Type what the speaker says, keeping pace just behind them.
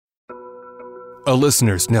A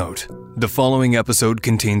listener's note. The following episode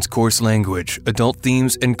contains coarse language, adult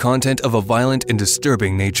themes, and content of a violent and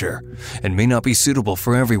disturbing nature, and may not be suitable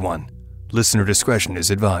for everyone. Listener discretion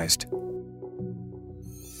is advised.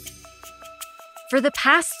 For the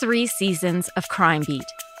past 3 seasons of Crime Beat,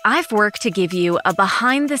 I've worked to give you a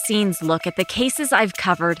behind-the-scenes look at the cases I've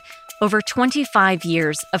covered over 25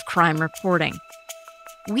 years of crime reporting.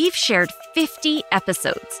 We've shared 50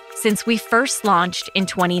 episodes since we first launched in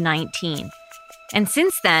 2019. And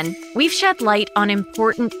since then, we've shed light on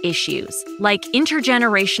important issues like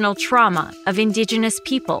intergenerational trauma of Indigenous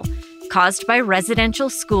people caused by residential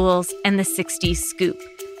schools and the 60s scoop,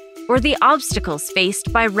 or the obstacles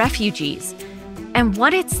faced by refugees, and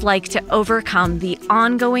what it's like to overcome the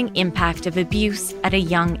ongoing impact of abuse at a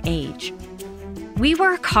young age. We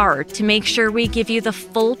work hard to make sure we give you the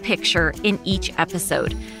full picture in each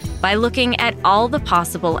episode by looking at all the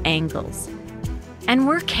possible angles. And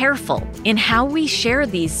we're careful in how we share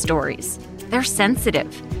these stories. They're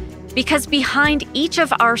sensitive, because behind each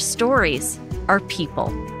of our stories are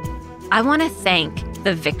people. I want to thank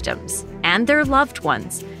the victims and their loved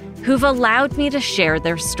ones who've allowed me to share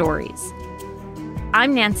their stories.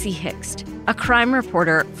 I'm Nancy Hixt, a crime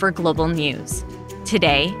reporter for Global News.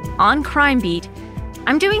 Today, on Crime Beat,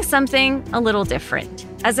 I'm doing something a little different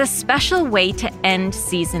as a special way to end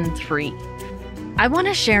Season 3. I want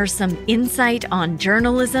to share some insight on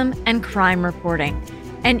journalism and crime reporting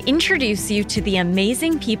and introduce you to the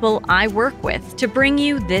amazing people I work with to bring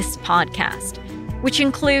you this podcast, which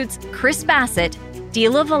includes Chris Bassett,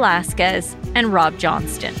 Dila Velasquez, and Rob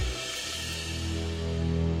Johnston.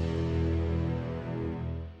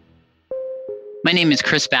 My name is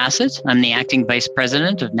Chris Bassett. I'm the Acting Vice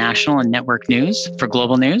President of National and Network News for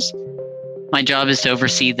Global News. My job is to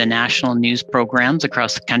oversee the national news programs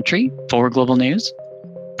across the country for Global News.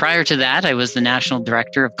 Prior to that, I was the National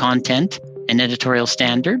Director of Content and Editorial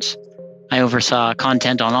Standards. I oversaw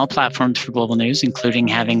content on all platforms for Global News, including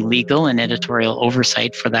having legal and editorial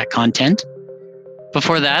oversight for that content.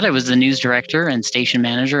 Before that, I was the News Director and Station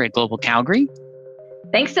Manager at Global Calgary.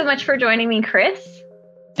 Thanks so much for joining me, Chris.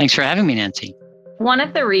 Thanks for having me, Nancy. One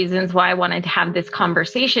of the reasons why I wanted to have this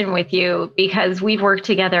conversation with you, because we've worked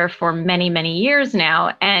together for many, many years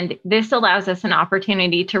now, and this allows us an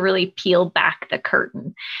opportunity to really peel back the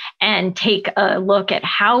curtain and take a look at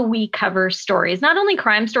how we cover stories, not only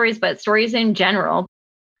crime stories, but stories in general.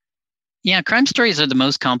 Yeah, crime stories are the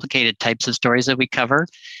most complicated types of stories that we cover.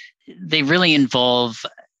 They really involve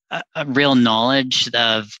a real knowledge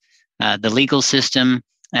of the legal system,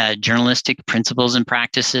 journalistic principles and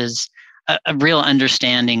practices, a real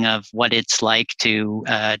understanding of what it's like to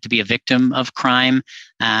be a victim of crime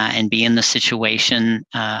and be in the situation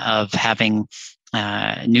of having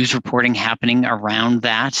news reporting happening around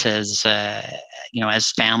that as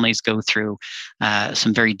families go through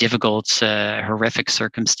some very difficult, horrific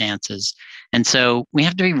circumstances. And so we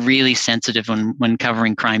have to be really sensitive when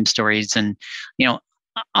covering crime stories. And,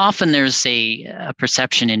 often there's a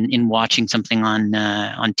perception in watching something on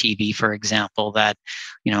TV, for example, that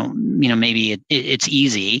maybe it's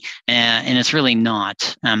easy, and it's really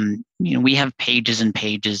not. We have pages and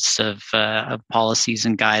pages of policies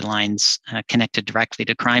and guidelines connected directly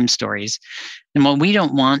to crime stories, and what we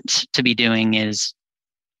don't want to be doing is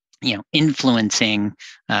influencing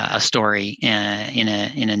a story in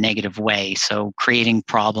a negative way. So creating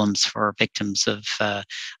problems for victims of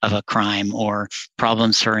a crime, or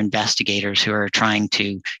problems for investigators who are trying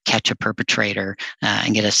to catch a perpetrator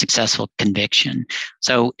and get a successful conviction.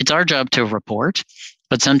 So it's our job to report,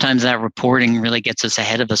 but sometimes that reporting really gets us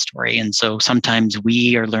ahead of a story. And so sometimes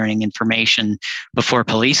we are learning information before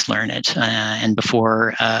police learn it and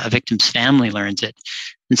before a victim's family learns it.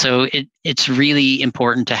 And so it's really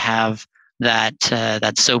important to have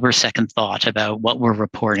that sober second thought about what we're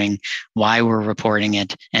reporting, why we're reporting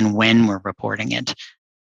it, and when we're reporting it.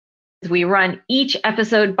 We run each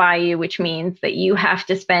episode by you, which means that you have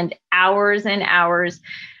to spend hours and hours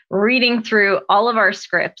reading through all of our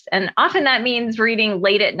scripts. And often that means reading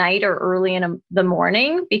late at night or early in the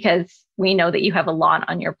morning, because we know that you have a lot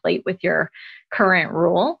on your plate with your current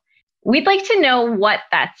role. We'd like to know what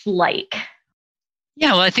that's like.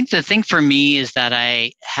 Yeah, well, I think the thing for me is that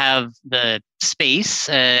I have the space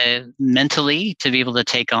mentally to be able to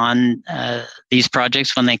take on these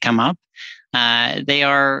projects when they come up.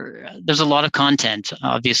 There's a lot of content.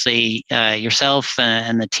 Obviously, yourself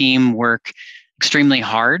and the team work extremely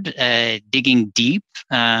hard, digging deep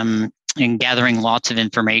and gathering lots of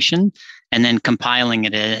information, and then compiling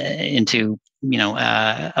it into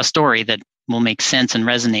a story that will make sense and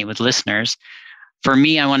resonate with listeners. For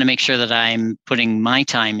me, I want to make sure that I'm putting my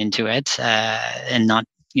time into it and not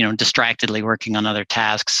distractedly working on other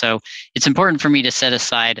tasks. So it's important for me to set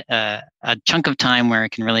aside a chunk of time where I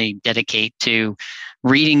can really dedicate to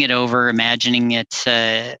reading it over, imagining it,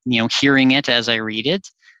 hearing it as I read it,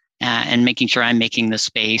 and making sure I'm making the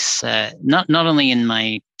space, not only in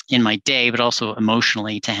my day, but also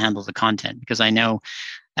emotionally to handle the content, because I know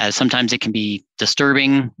sometimes it can be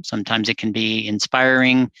disturbing, sometimes it can be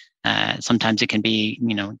inspiring, sometimes it can be,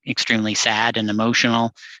 extremely sad and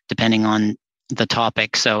emotional, depending on the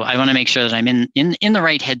topic. So I want to make sure that I'm in the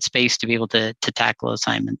right headspace to be able to tackle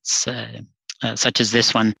assignments such as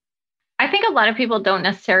this one. I think a lot of people don't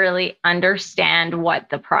necessarily understand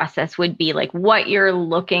what the process would be, like what you're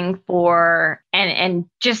looking for, and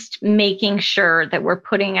just making sure that we're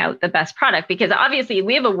putting out the best product. Because obviously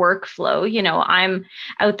we have a workflow. I'm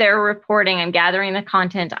out there reporting, I'm gathering the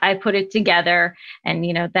content, I put it together, and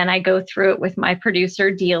then I go through it with my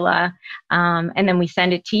producer Dila, and then we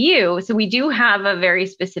send it to you. So we do have a very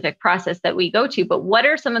specific process that we go to. But what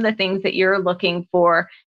are some of the things that you're looking for?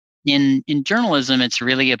 In journalism, it's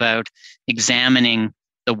really about examining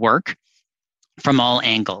the work from all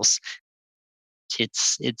angles.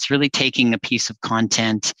 It's really taking a piece of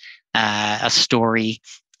content, a story,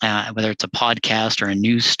 whether it's a podcast or a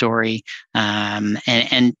news story,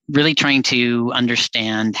 and really trying to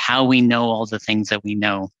understand how we know all the things that we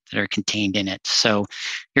know that are contained in it. So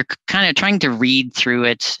you're kind of trying to read through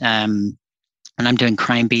it. When I'm doing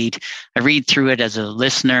Crime Beat, I read through it as a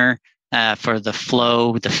listener, for the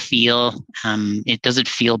flow, the feel. Does it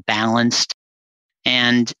feel balanced?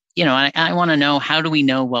 And, I want to know, how do we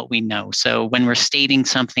know what we know? So when we're stating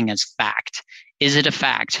something as fact, is it a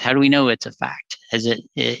fact? How do we know it's a fact? Is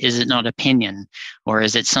it not opinion? Or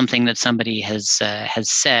is it something that somebody has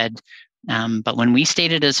said? But when we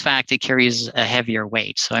state it as fact, it carries a heavier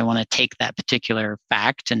weight. So I want to take that particular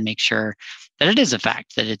fact and make sure that it is a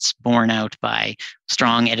fact, that it's borne out by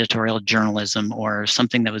strong editorial journalism or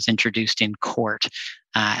something that was introduced in court,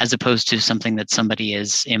 as opposed to something that somebody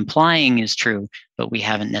is implying is true, but we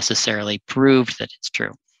haven't necessarily proved that it's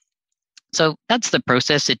true. So that's the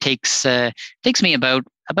process. It takes me about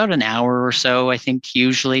an hour or so, I think,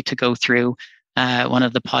 usually, to go through one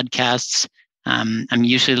of the podcasts. I'm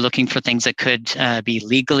usually looking for things that could be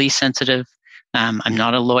legally sensitive. I'm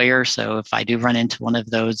not a lawyer, so if I do run into one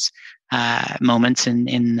of those moments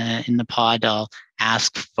in the pod, I'll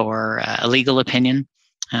ask for a legal opinion.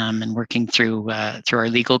 And working through our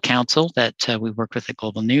legal counsel that we work with at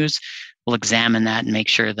Global News, we'll examine that and make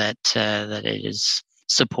sure that it is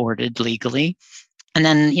supported legally. And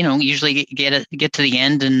then usually get to the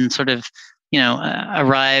end and sort of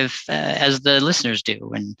arrive as the listeners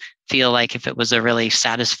do, and feel like if it was a really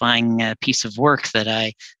satisfying piece of work, that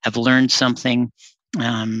I have learned something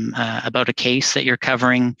about a case that you're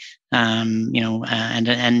covering,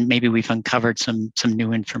 and maybe we've uncovered some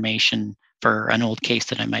new information for an old case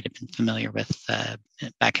that I might have been familiar with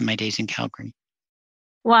back in my days in Calgary.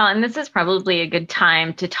 Well, and this is probably a good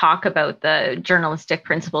time to talk about the journalistic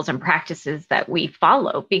principles and practices that we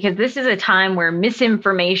follow, because this is a time where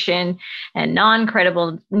misinformation and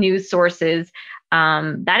non-credible news sources,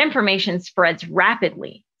 that information spreads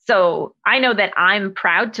rapidly. So I know that I'm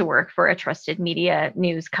proud to work for a trusted media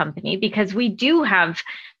news company because we do have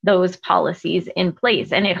those policies in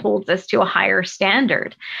place, and it holds us to a higher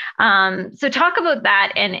standard. So talk about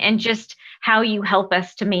that and just how you help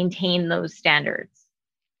us to maintain those standards.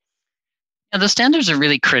 The standards are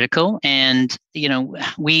really critical, and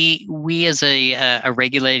we as a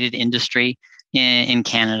regulated industry in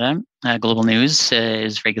Canada, Global News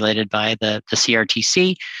is regulated by the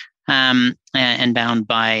CRTC, and bound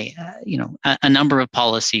by a number of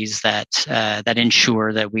policies that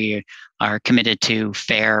ensure that we are committed to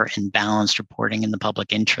fair and balanced reporting in the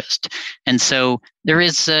public interest. And so there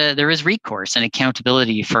is recourse and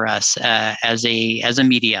accountability for us as a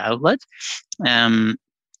media outlet.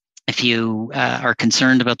 If you are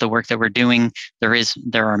concerned about the work that we're doing,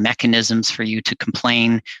 there are mechanisms for you to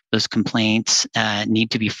complain. Those complaints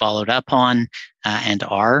need to be followed up on and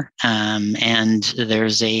are. And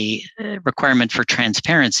there's a requirement for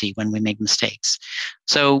transparency when we make mistakes.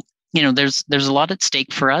 So there's a lot at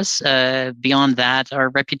stake for us. Beyond that, our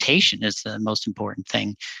reputation is the most important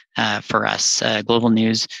thing for us. Global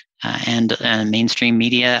News and mainstream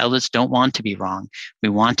media outlets don't want to be wrong. We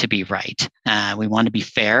want to be right. We want to be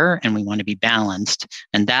fair, and we want to be balanced.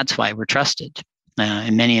 And that's why we're trusted.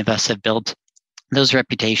 And many of us have built those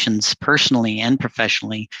reputations personally and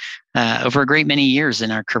professionally over a great many years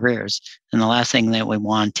in our careers. And the last thing that we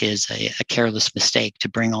want is a careless mistake to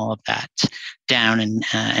bring all of that down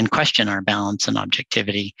and question our balance and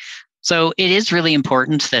objectivity. So it is really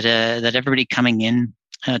important that everybody coming in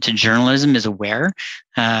to journalism is aware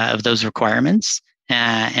of those requirements,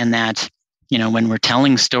 and that when we're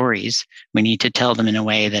telling stories, we need to tell them in a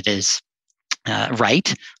way that is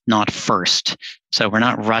right, not first. So we're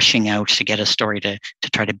not rushing out to get a story to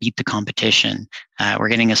try to beat the competition. We're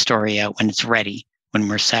getting a story out when it's ready, when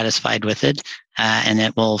we're satisfied with it, and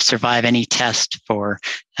it will survive any test for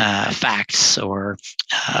facts or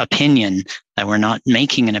opinion. That we're not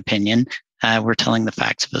making an opinion, we're telling the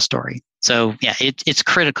facts of a story. So yeah, it's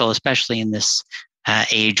critical, especially in this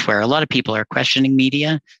age where a lot of people are questioning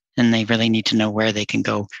media, and they really need to know where they can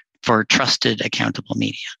go for trusted, accountable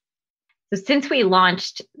media. So since we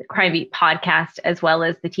launched the Crime Beat podcast, as well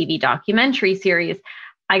as the TV documentary series,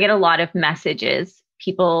 I get a lot of messages,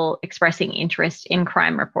 people expressing interest in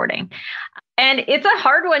crime reporting. And it's a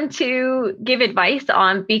hard one to give advice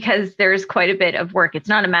on because there's quite a bit of work. It's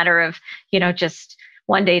not a matter of, just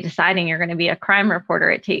one day deciding you're going to be a crime reporter.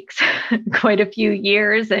 It takes quite a few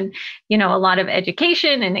years and, a lot of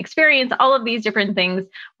education and experience. All of these different things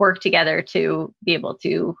work together to be able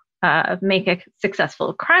to make a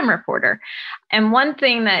successful crime reporter. And one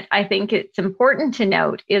thing that I think it's important to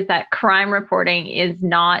note is that crime reporting is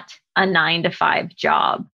not a 9-to-5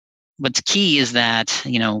 job. What's key is that,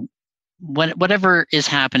 whatever is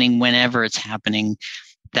happening, whenever it's happening,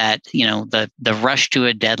 that, the rush to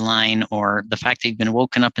a deadline or the fact that you've been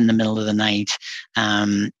woken up in the middle of the night,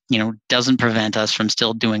 doesn't prevent us from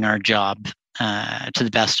still doing our job to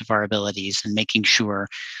the best of our abilities and making sure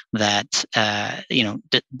that,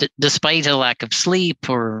 despite a lack of sleep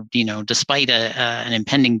or, despite an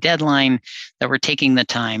impending deadline, that we're taking the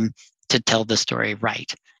time to tell the story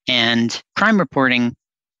right. And crime reporting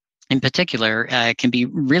in particular can be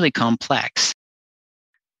really complex.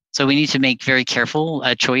 So we need to make very careful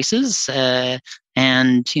choices and,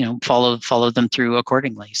 follow them through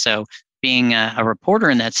accordingly. So being a reporter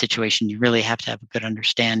in that situation, you really have to have a good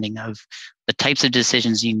understanding of the types of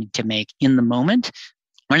decisions you need to make in the moment.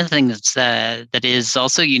 One of the things that is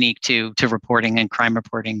also unique to reporting and crime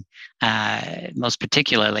reporting, most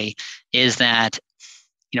particularly, is that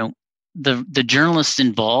the journalists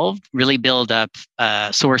involved really build up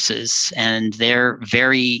sources, and they're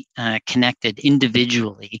very connected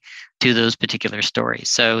individually to those particular stories.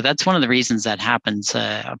 So that's one of the reasons that happens.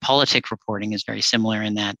 Politic reporting is very similar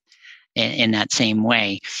in that same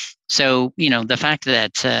way. So, the fact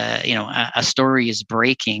that, a story is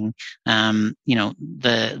breaking,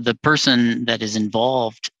 the person that is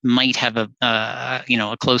involved might have a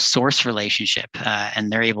close source relationship, and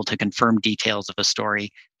they're able to confirm details of a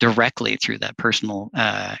story directly through that personal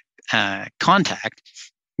contact,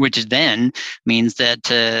 which then means that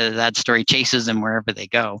that story chases them wherever they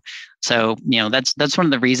go. So, that's one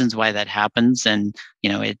of the reasons why that happens, and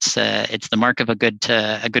it's the mark of a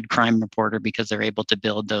good crime reporter, because they're able to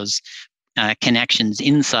build those connections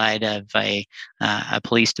inside of a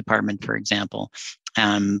police department, for example.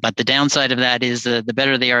 But the downside of that is the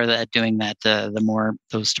better they are at doing that, the more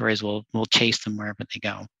those stories will chase them wherever they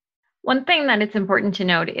go. One thing that it's important to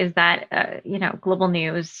note is that, global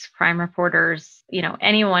news, crime reporters,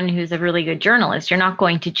 anyone who's a really good journalist, you're not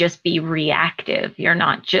going to just be reactive. You're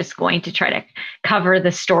not just going to try to cover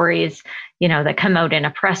the stories, that come out in a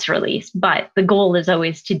press release. But the goal is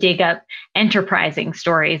always to dig up enterprising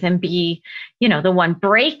stories and be, the one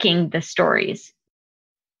breaking the stories.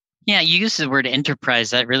 Yeah, you use the word enterprise.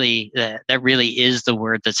 That really is the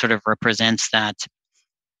word that sort of represents that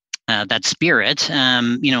spirit.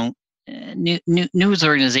 News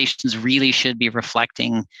organizations really should be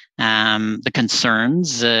reflecting the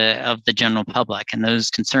concerns of the general public, and those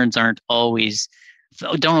concerns don't always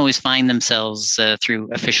find themselves through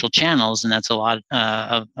official channels, and that's a lot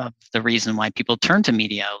of the reason why people turn to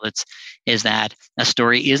media outlets, is that a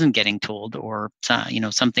story isn't getting told, or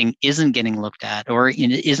something isn't getting looked at, or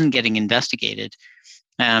isn't getting investigated.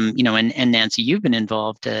 And Nancy, you've been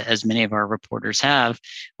involved, as many of our reporters have,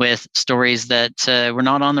 with stories that were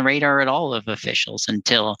not on the radar at all of officials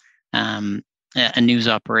until a news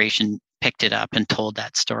operation picked it up and told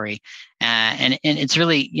that story. And it's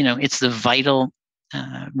really, it's the vital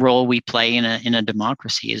role we play in a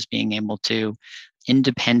democracy, is being able to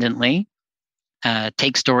independently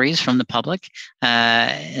take stories from the public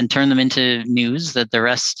and turn them into news that the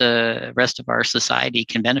rest of our society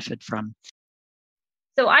can benefit from.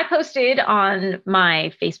 So I posted on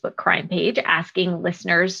my Facebook crime page asking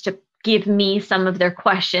listeners to give me some of their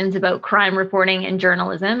questions about crime reporting and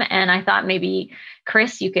journalism. And I thought maybe,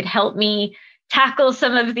 Chris, you could help me tackle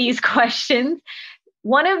some of these questions.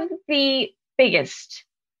 One of the biggest,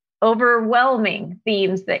 overwhelming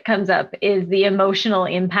themes that comes up is the emotional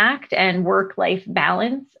impact and work-life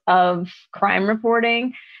balance of crime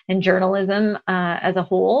reporting and journalism as a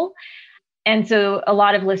whole. And so a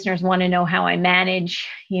lot of listeners want to know how I manage,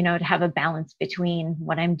 to have a balance between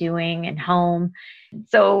what I'm doing and home.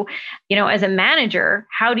 So, as a manager,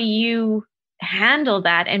 how do you handle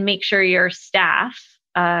that and make sure your staff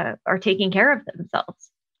are taking care of themselves?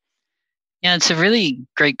 Yeah, it's a really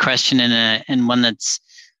great question, and one that's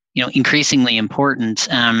increasingly important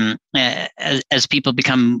as people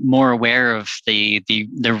become more aware of the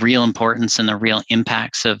real importance and the real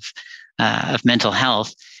impacts of mental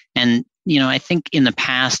health. And I think in the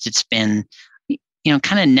past it's been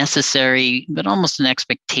kind of necessary, but almost an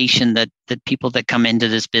expectation that people that come into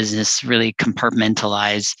this business really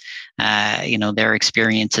compartmentalize, their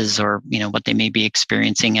experiences or, what they may be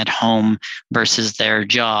experiencing at home versus their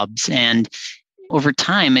jobs. And over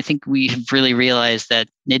time, I think we've really realized that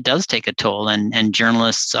it does take a toll, and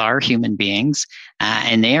journalists are human beings,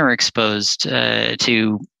 and they are exposed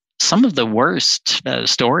to some of the worst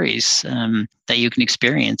stories that you can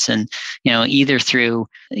experience, and either through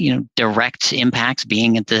direct impacts,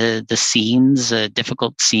 being at the scenes,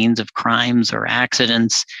 difficult scenes of crimes or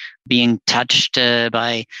accidents, being touched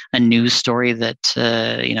by a news story that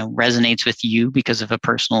resonates with you because of a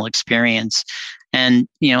personal experience. And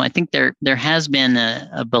I think there has been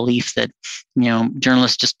a belief that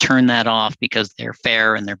journalists just turn that off because they're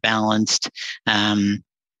fair and they're balanced.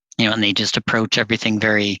 And they just approach everything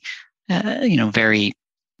very, very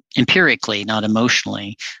empirically, not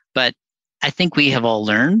emotionally. But I think we have all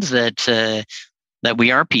learned that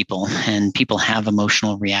we are people, and people have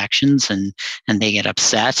emotional reactions, and they get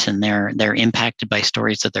upset, and they're impacted by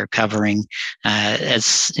stories that they're covering,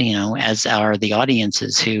 as are the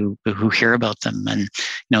audiences who hear about them. And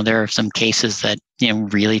there are some cases that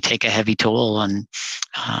really take a heavy toll on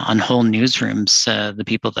whole newsrooms. The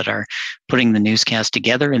people that are putting the newscast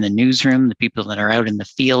together in the newsroom, the people that are out in the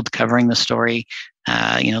field covering the story,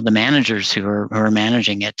 the managers who are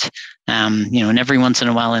managing it, and every once in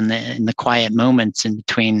a while in the quiet moments in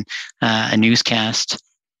between a newscast,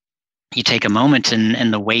 you take a moment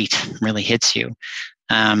and the weight really hits you.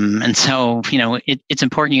 And so, it's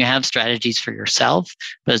important you have strategies for yourself,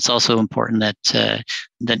 but it's also important that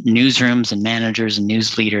newsrooms and managers and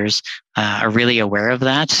news leaders are really aware of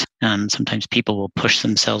that. Sometimes people will push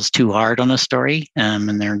themselves too hard on a story,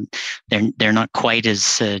 and they're not quite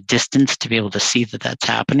as distant to be able to see that that's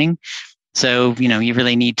happening. So, you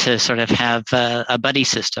really need to sort of have a buddy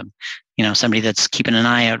system, somebody that's keeping an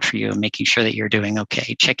eye out for you and making sure that you're doing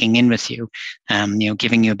okay, checking in with you,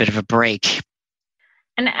 giving you a bit of a break.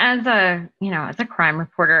 And as a crime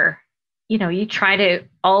reporter, you try to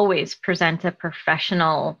always present a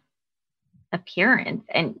professional appearance.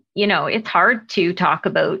 And, it's hard to talk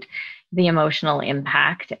about the emotional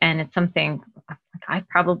impact. And it's something I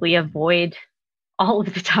probably avoid all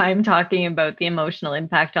of the time, talking about the emotional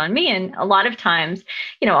impact on me. And a lot of times,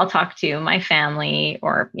 I'll talk to my family,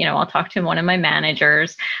 or, I'll talk to one of my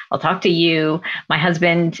managers. I'll talk to you. My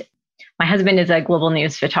husband is a global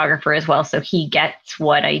news photographer as well, so he gets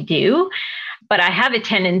what I do. But I have a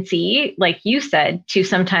tendency, like you said, to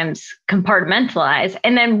sometimes compartmentalize.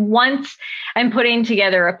 And then once I'm putting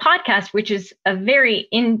together a podcast, which is a very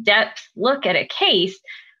in-depth look at a case,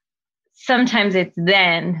 sometimes it's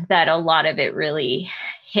then that a lot of it really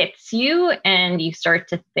hits you, and you start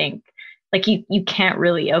to think like you can't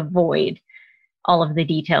really avoid all of the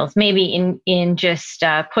details. Maybe in just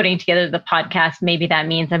putting together the podcast, maybe that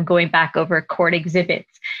means I'm going back over court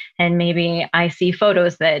exhibits, and maybe I see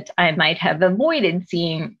photos that I might have avoided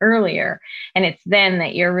seeing earlier. And it's then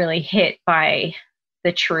that you're really hit by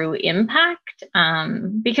the true impact,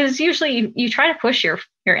 because usually you try to push your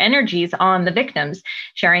energies on the victims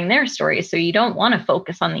sharing their stories. So you don't want to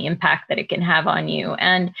focus on the impact that it can have on you.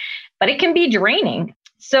 But it can be draining.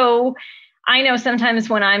 So I know sometimes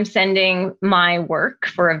when I'm sending my work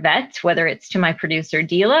for a vet, whether it's to my producer,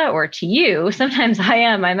 Dila, or to you, sometimes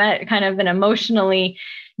I'm at kind of an emotionally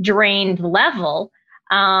drained level.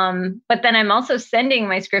 But then I'm also sending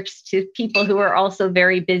my scripts to people who are also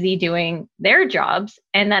very busy doing their jobs.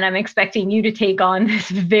 And then I'm expecting you to take on this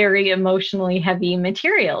very emotionally heavy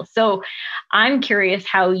material. So I'm curious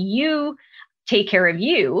how you take care of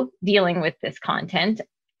you dealing with this content,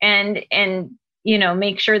 and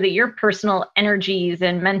make sure that your personal energies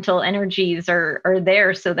and mental energies are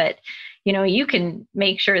there, so that you can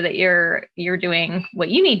make sure that you're doing what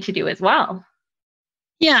you need to do as well.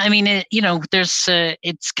 Yeah, I mean, there's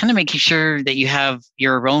it's kind of making sure that you have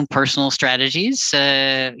your own personal strategies,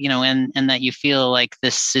 and that you feel like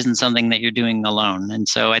this isn't something that you're doing alone. And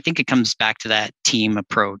so I think it comes back to that team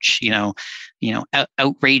approach.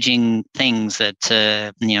 Outraging things that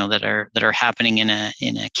that are happening in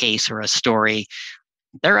a case or a story.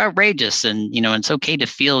 they're outrageous, and it's okay to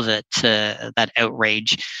feel that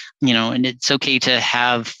outrage, and it's okay to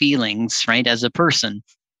have feelings, right, as a person.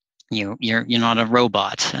 You're not a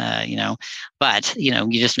robot, but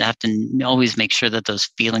you just have to always make sure that those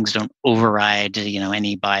feelings don't override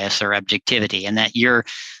any bias or objectivity, and that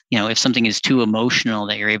if something is too emotional,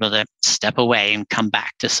 that you're able to step away and come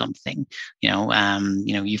back to something.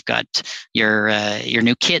 You've got your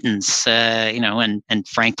new kittens, and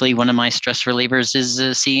frankly, one of my stress relievers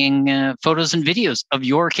is seeing photos and videos of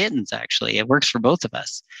your kittens. Actually, it works for both of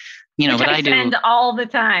us. But I do all the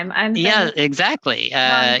time. Yeah, exactly.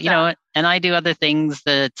 And I do other things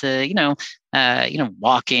that,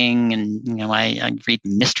 walking, and, I read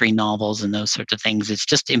mystery novels and those sorts of things. It's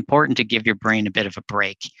just important to give your brain a bit of a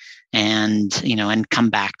break and come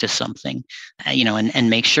back to something, and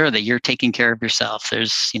make sure that you're taking care of yourself.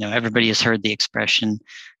 There's, everybody has heard the expression,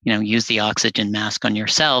 use the oxygen mask on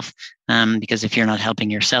yourself, because if you're not helping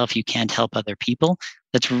yourself, you can't help other people.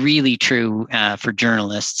 That's really true for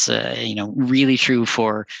journalists, really true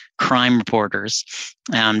for crime reporters,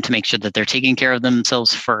 to make sure that they're taking care of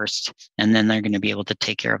themselves first, and then they're going to be able to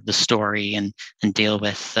take care of the story and deal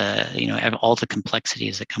with all the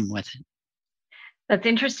complexities that come with it. That's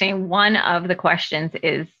interesting. One of the questions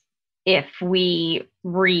is if we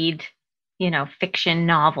read fiction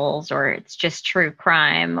novels, or it's just true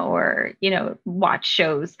crime, or watch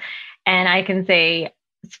shows. And I can say,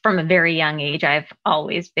 from a very young age, I've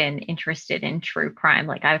always been interested in true crime.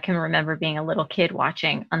 Like, I can remember being a little kid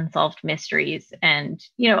watching Unsolved Mysteries and,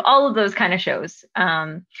 all of those kind of shows.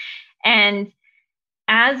 And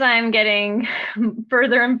as I'm getting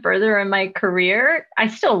further and further in my career, I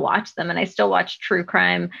still watch them, and I still watch true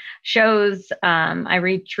crime shows. I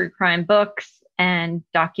read true crime books and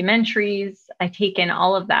documentaries. I take in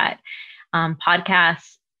all of that,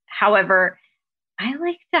 podcasts. However, I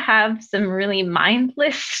like to have some really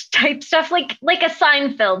mindless type stuff, like a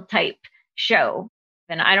Seinfeld type show.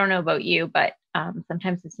 And I don't know about you, but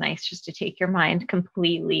sometimes it's nice just to take your mind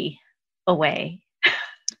completely away.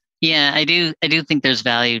 Yeah, I do think there's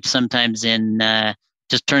value sometimes in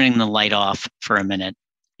just turning the light off for a minute.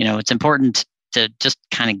 It's important to just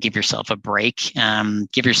kind of give yourself a break,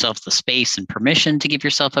 give yourself the space and permission to give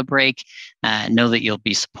yourself a break. Know that you'll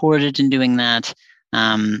be supported in doing that.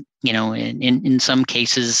 In some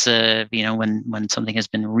cases, when something has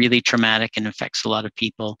been really traumatic and affects a lot of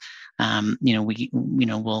people,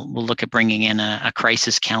 we'll look at bringing in a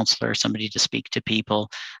crisis counselor, somebody to speak to people,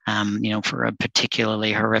 for a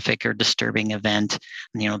particularly horrific or disturbing event.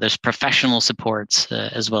 There's professional supports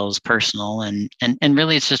as well as personal, and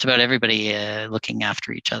really it's just about everybody looking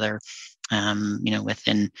after each other.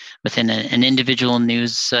 Within an individual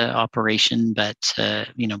news operation, but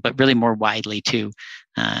really more widely too.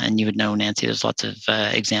 And you would know, Nancy, there's lots of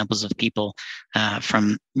examples of people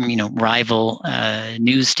from rival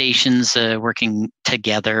news stations working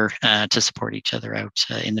together to support each other out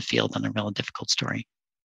in the field on a real difficult story.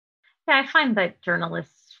 Yeah, I find that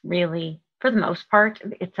journalists really, for the most part,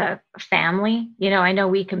 it's a family. I know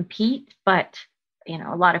we compete, but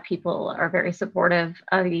a lot of people are very supportive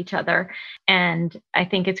of each other. And I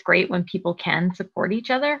think it's great when people can support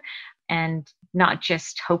each other and not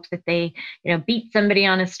just hope that they, beat somebody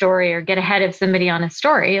on a story or get ahead of somebody on a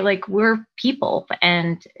story. Like, we're people,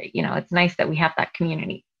 and, it's nice that we have that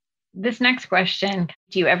community. This next question,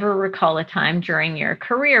 do you ever recall a time during your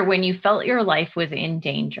career when you felt your life was in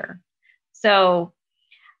danger? So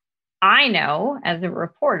I know, as a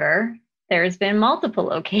reporter, there's been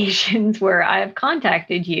multiple occasions where I've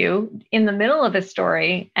contacted you in the middle of a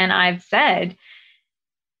story and I've said,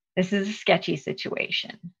 this is a sketchy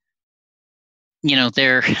situation.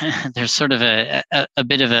 There's sort of a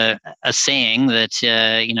bit of a saying that,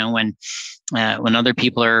 when other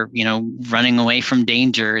people are, running away from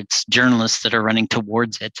danger, it's journalists that are running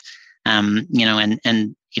towards it.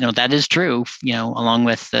 That is true, along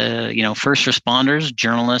with, first responders.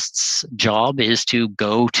 Journalists' job is to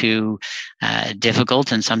go to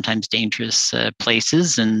difficult and sometimes dangerous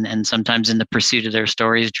places. And sometimes in the pursuit of their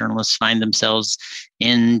stories, journalists find themselves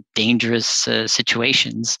in dangerous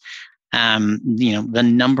situations. The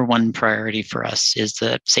number one priority for us is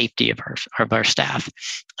the safety of our staff,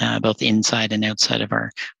 both inside and outside of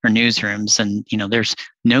our newsrooms. And, there's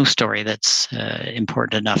no story that's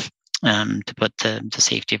important enough to put the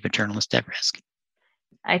safety of a journalist at risk.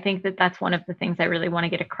 I think that that's one of the things I really want to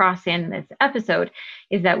get across in this episode,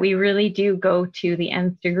 is that we really do go to the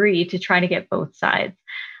nth degree to try to get both sides,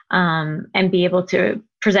 and be able to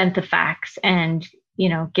present the facts and,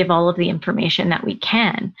 give all of the information that we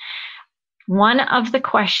can. One of the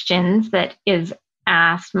questions that is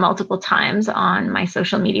asked multiple times on my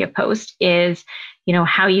social media post is,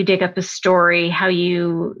 how you dig up a story, how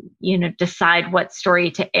you decide what story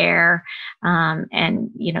to air, and,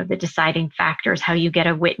 the deciding factors, how you get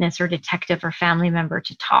a witness or detective or family member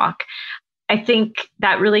to talk. I think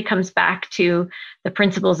that really comes back to the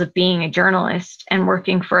principles of being a journalist and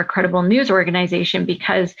working for a credible news organization,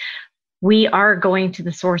 because we are going to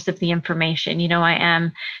the source of the information. I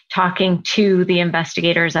am talking to the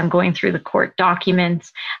investigators. I'm going through the court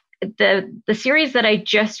documents. The series that I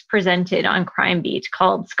just presented on Crime Beat,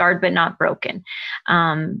 called Scarred But Not Broken,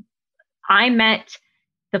 I met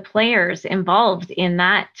the players involved in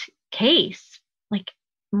that case like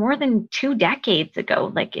more than 2 decades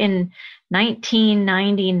ago, like in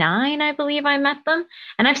 1999, I believe I met them.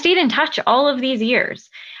 And I've stayed in touch all of these years.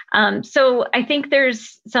 So I think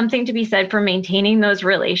there's something to be said for maintaining those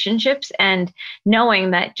relationships and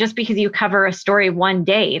knowing that just because you cover a story one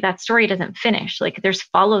day, that story doesn't finish. Like, there's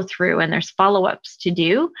follow through and there's follow-ups to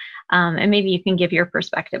do. And maybe you can give your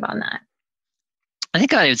perspective on that. I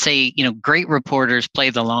think I would say, great reporters play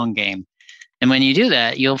the long game. And when you do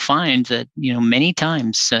that, you'll find that, many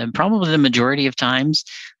times, probably the majority of times,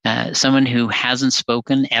 someone who hasn't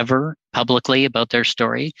spoken ever publicly about their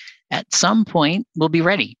story at some point will be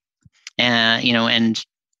ready. And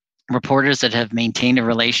reporters that have maintained a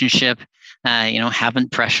relationship,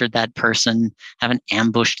 haven't pressured that person, haven't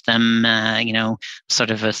ambushed them,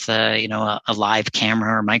 sort of with, a live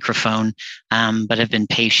camera or microphone, but have been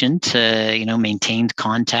patient, maintained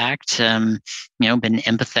contact, been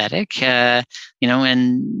empathetic,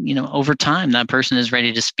 and, over time, that person is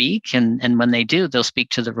ready to speak. And when they do, they'll speak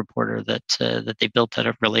to the reporter that they built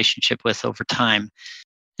that relationship with over time.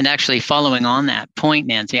 And actually, following on that point,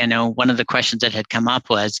 Nancy, I know one of the questions that had come up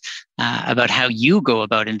was about how you go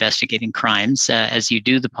about investigating crimes as you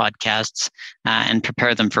do the podcasts and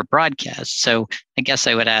prepare them for broadcast. So I guess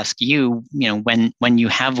I would ask you, when you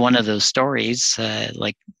have one of those stories,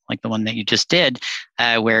 like the one that you just did,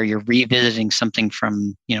 where you're revisiting something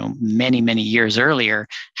from many, many years earlier,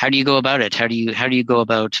 how do you go about it? How do you go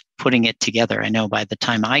about putting it together? I know by the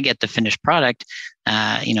time I get the finished product,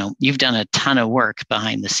 you've done a ton of work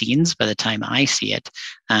behind the scenes by the time I see it.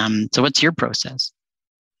 So what's your process?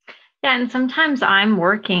 Yeah, and sometimes I'm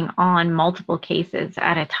working on multiple cases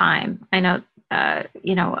at a time. I know,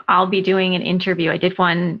 I'll be doing an interview. I did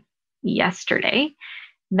one yesterday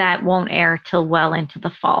that won't air till well into the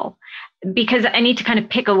fall, because I need to kind of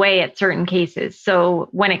pick away at certain cases. So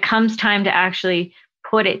when it comes time to actually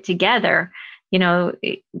put it together,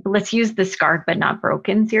 let's use the Scarred But Not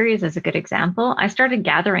Broken series as a good example. I started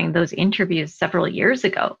gathering those interviews several years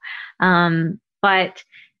ago. But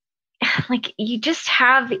like, you just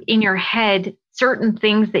have in your head certain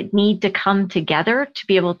things that need to come together to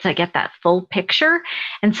be able to get that full picture.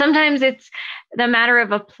 And sometimes it's the matter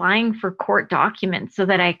of applying for court documents so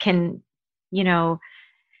that I can,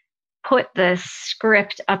 put the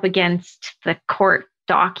script up against the court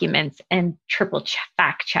documents and triple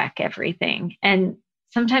fact check everything. And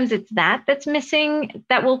sometimes it's that's missing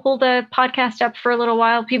that will hold a podcast up for a little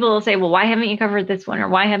while. People will say, well, why haven't you covered this one? Or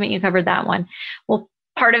why haven't you covered that one? Well,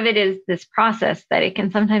 part of it is this process that it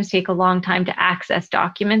can sometimes take a long time to access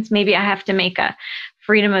documents. Maybe I have to make a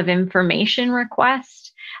Freedom of Information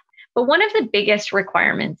request. But one of the biggest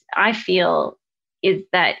requirements I feel is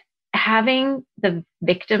that having the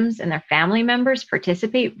victims and their family members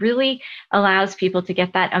participate really allows people to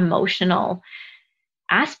get that emotional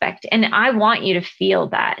aspect. And I want you to feel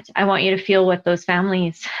that. I want you to feel what those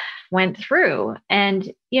families went through.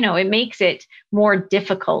 And, it makes it more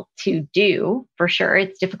difficult to do, for sure.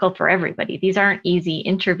 It's difficult for everybody. These aren't easy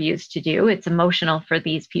interviews to do. It's emotional for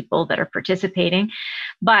these people that are participating.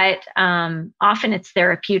 But often it's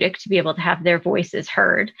therapeutic to be able to have their voices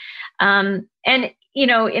heard. And,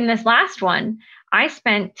 in this last one, I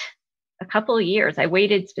spent a couple of years. I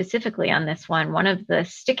waited specifically on this one. One of the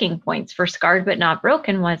sticking points for Scarred But Not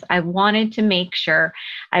Broken was I wanted to make sure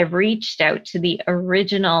I reached out to the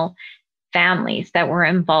original families that were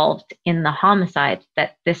involved in the homicide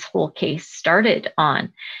that this whole case started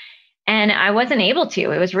on. And I wasn't able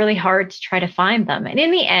to. It was really hard to try to find them. And in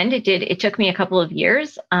the end, it took me a couple of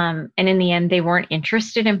years. And in the end, they weren't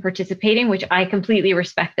interested in participating, which I completely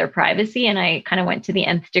respect their privacy. And I kind of went to the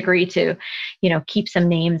nth degree to, keep some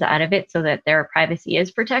names out of it so that their privacy is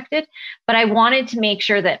protected. But I wanted to make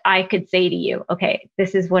sure that I could say to you, okay,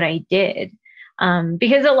 this is what I did.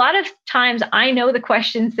 Because a lot of times I know the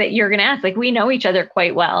questions that you're going to ask. Like, we know each other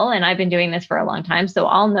quite well, and I've been doing this for a long time. So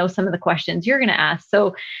I'll know some of the questions you're going to ask.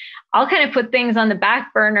 So I'll kind of put things on the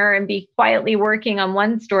back burner and be quietly working on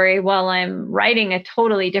one story while I'm writing a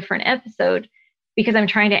totally different episode. because I'm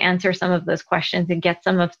trying to answer some of those questions and get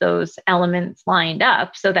some of those elements lined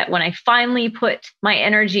up so that when I finally put my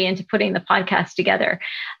energy into putting the podcast together,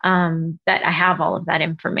 that I have all of that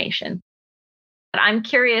information. But I'm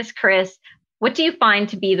curious, Chris, what do you find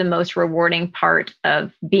to be the most rewarding part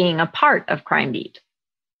of being a part of Crime Beat?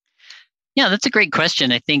 Yeah, that's a great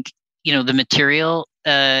question. I think, the material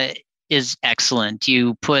is excellent.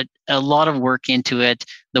 You put a lot of work into it.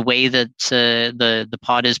 The way that the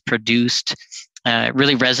pod is produced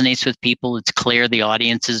really resonates with people. It's clear the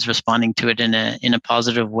audience is responding to it in a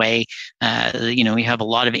positive way. We have a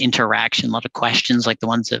lot of interaction, a lot of questions like the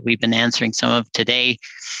ones that we've been answering some of today.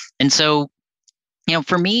 And so,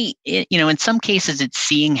 for me, in some cases, it's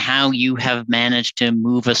seeing how you have managed to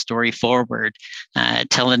move a story forward,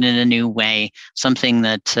 tell it in a new way, something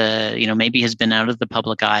that, maybe has been out of the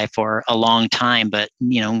public eye for a long time. But,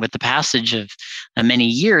 with the passage of many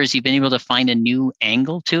years, you've been able to find a new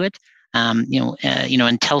angle to it,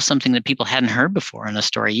 and tell something that people hadn't heard before in a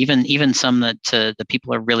story, even some that the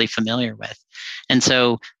people are really familiar with. And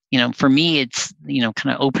so, for me, it's,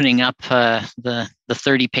 kind of opening up the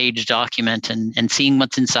 30-page document and seeing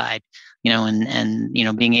what's inside, and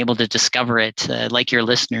being able to discover it like your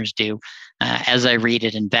listeners do as I read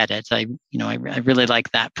it and vet it. I really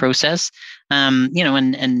like that process, and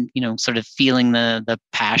sort of feeling the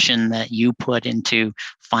passion that you put into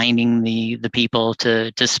finding the people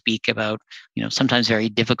to speak about, sometimes very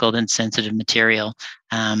difficult and sensitive material,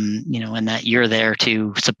 and that you're there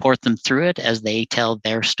to support them through it as they tell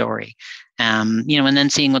their story. And then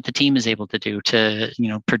seeing what the team is able to do to,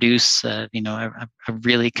 produce, a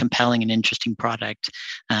really compelling and interesting product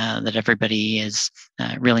that everybody is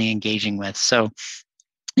really engaging with. So,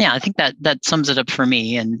 yeah, I think that sums it up for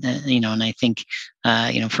me, and and I think,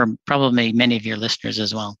 for probably many of your listeners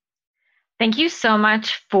as well. Thank you so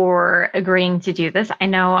much for agreeing to do this. I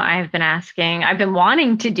know I've been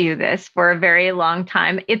wanting to do this for a very long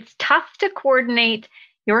time. It's tough to coordinate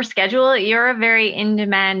your schedule. You're a very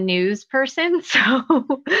in-demand news person.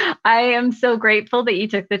 So I am so grateful that you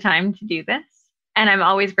took the time to do this. And I'm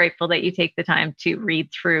always grateful that you take the time to read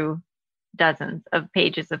through dozens of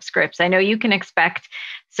pages of scripts. I know you can expect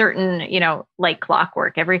certain, like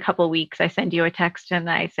clockwork. Every couple of weeks, I send you a text and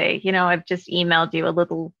I say, I've just emailed you a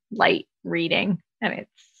little light reading, and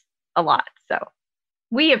it's a lot. So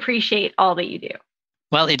we appreciate all that you do.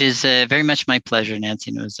 Well, it is very much my pleasure,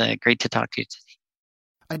 Nancy, and it was great to talk to you today.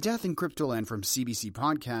 A Death in Cryptoland from CBC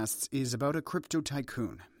Podcasts is about a crypto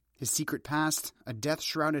tycoon, his secret past, a death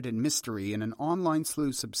shrouded in mystery, and an online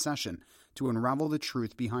sleuth's obsession to unravel the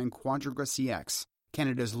truth behind Quadriga CX,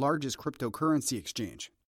 Canada's largest cryptocurrency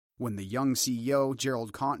exchange. When the young CEO,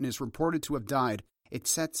 Gerald Cotten, is reported to have died, it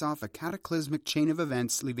sets off a cataclysmic chain of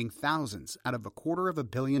events, leaving thousands out of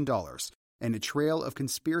 $250 million, and a trail of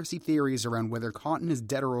conspiracy theories around whether Cotten is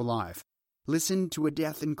dead or alive. Listen to A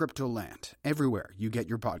Death in Cryptoland everywhere you get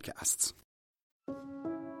your podcasts.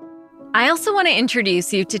 I also want to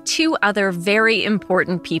introduce you to two other very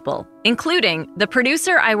important people, including the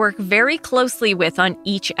producer I work very closely with on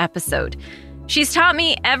each episode. She's taught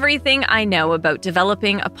me everything I know about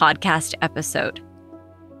developing a podcast episode.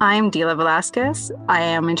 I'm Dila Velasquez. I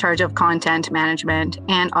am in charge of content management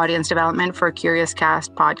and audience development for Curious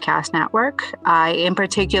Cast Podcast Network. I, in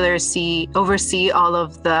particular, oversee all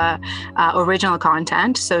of the original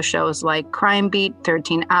content, so shows like Crime Beat,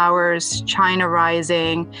 13 Hours, China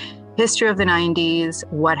Rising, History of the 90s,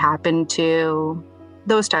 What Happened To,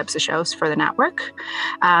 those types of shows for the network.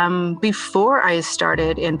 Before I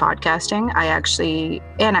started in podcasting,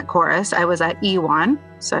 and at Chorus, I was at E1.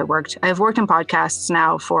 So I've worked in podcasts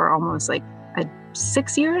now for almost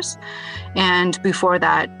 6 years. And before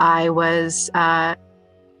that, I was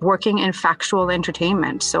working in factual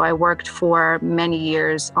entertainment. So I worked for many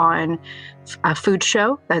years on a food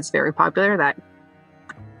show that's very popular that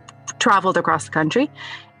traveled across the country,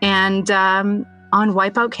 and on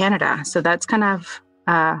Wipeout Canada. So that's kind of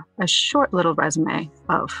a short little resume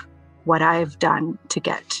of what I've done to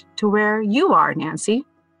get to where you are, Nancy,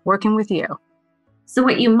 working with you. So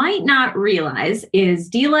what you might not realize is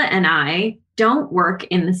Dila and I don't work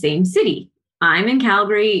in the same city. I'm in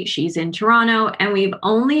Calgary, she's in Toronto, and we've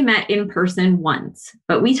only met in person once,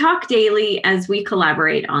 but we talk daily as we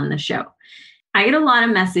collaborate on the show. I get a lot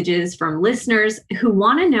of messages from listeners who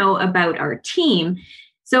want to know about our team.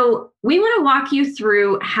 So we want to walk you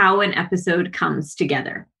through how an episode comes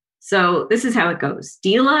together. So this is how it goes.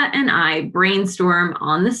 Dila and I brainstorm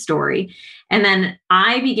on the story, and then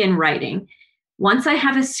I begin writing. Once I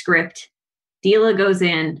have a script, Dila goes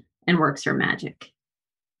in and works her magic.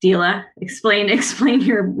 Dila, explain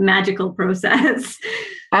your magical process.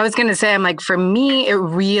 I was going to say, I'm like, for me, it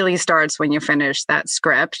really starts when you finish that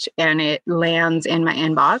script and it lands in my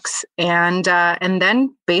inbox. And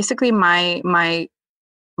then basically my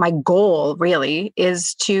goal really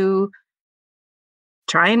is to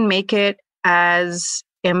try and make it as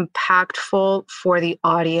impactful for the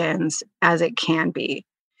audience as it can be.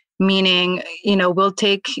 Meaning, we'll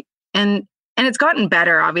take, and it's gotten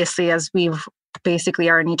better, obviously, as we've basically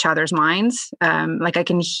are in each other's minds. Like I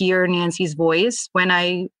can hear Nancy's voice when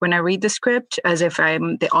I read the script as if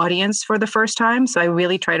I'm the audience for the first time. So I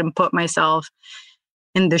really try to put myself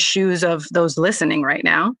in the shoes of those listening right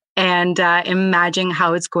now and imagine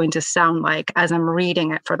how it's going to sound like as I'm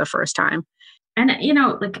reading it for the first time. And,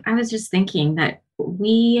 like I was just thinking that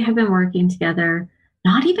we have been working together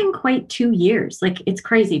not even quite 2 years. Like it's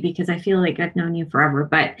crazy because I feel like I've known you forever,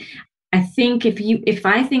 but I think if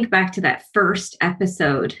I think back to that first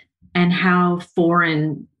episode and how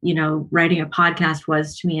foreign, writing a podcast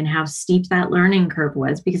was to me and how steep that learning curve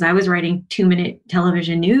was, because I was writing 2-minute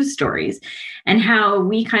television news stories, and how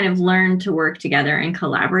we kind of learned to work together and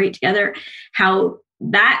collaborate together, how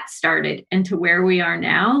that started and to where we are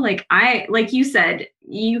now. Like you said,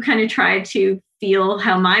 you kind of try to feel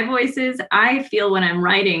how my voice is. I feel when I'm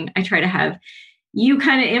writing, I try to have you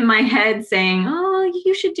kind of in my head saying, oh,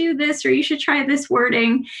 you should do this, or you should try this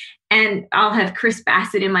wording. And I'll have Chris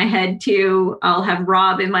Bassett in my head too. I'll have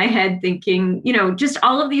Rob in my head thinking, just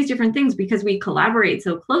all of these different things, because we collaborate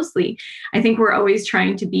so closely. I think we're always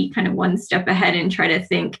trying to be kind of one step ahead and try to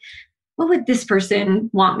think, what would this person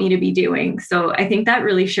want me to be doing? So I think that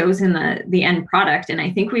really shows in the end product. And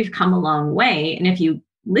I think we've come a long way. And if you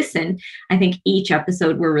listen, I think each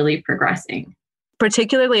episode we're really progressing.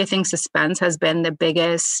 Particularly, I think suspense has been the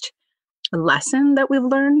biggest lesson that we've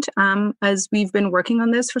learned as we've been working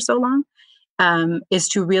on this for so long, is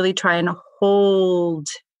to really try and hold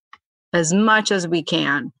as much as we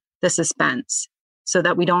can the suspense so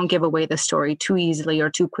that we don't give away the story too easily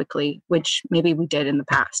or too quickly, which maybe we did in the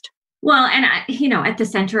past. Well, and at the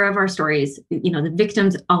center of our stories, the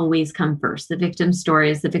victims always come first. The victims'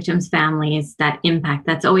 stories, the victims' families, that impact,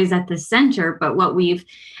 that's always at the center. But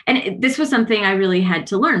this was something I really had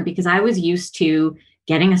to learn, because I was used to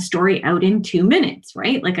getting a story out in 2 minutes,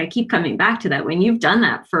 right? Like I keep coming back to that. When you've done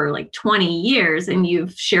that for like 20 years and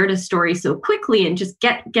you've shared a story so quickly and just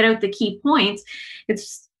get out the key points,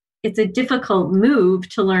 it's a difficult move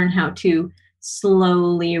to learn how to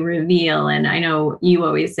slowly reveal. And I know you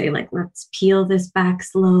always say, like, let's peel this back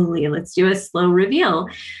slowly. Let's do a slow reveal.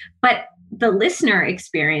 But the listener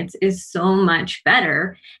experience is so much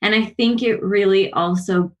better. And I think it really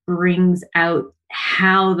also brings out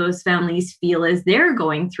how those families feel as they're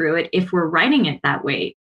going through it if we're writing it that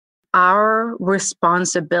way. Our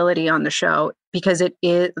responsibility on the show, because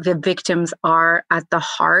the victims are at the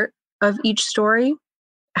heart of each story,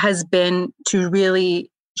 has been to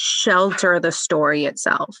really shelter the story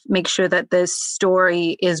itself, make sure that this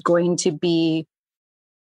story is going to be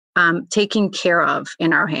taken care of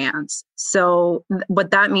in our hands. So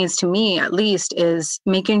what that means to me, at least, is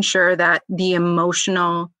making sure that the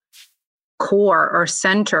emotional core or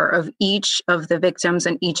center of each of the victims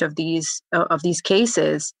and each of these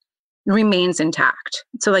cases remains intact.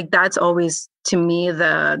 So like that's always to me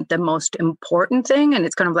the most important thing, and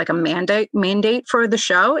it's kind of like a mandate for the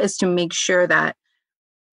show, is to make sure that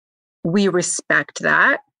we respect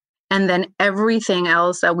that. And then everything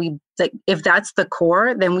else that if that's the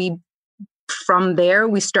core, then from there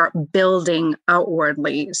we start building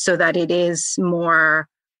outwardly so that it is more,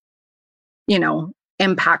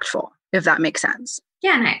 impactful, if that makes sense.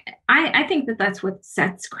 Yeah, and I think that's what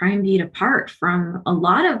sets Crime Beat apart from a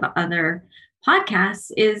lot of other podcasts,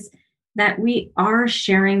 is that we are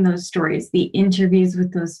sharing those stories, the interviews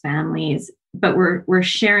with those families, but we're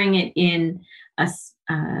sharing it in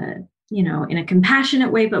in a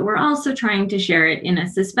compassionate way, but we're also trying to share it in a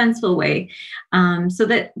suspenseful way, so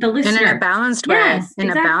that the listener, in a balanced way, yes, a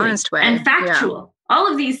balanced way, and factual. Yeah.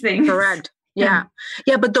 All of these things, correct. Yeah.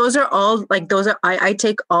 But those are all I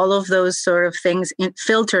take all of those sort of things in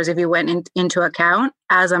filters, if you went into account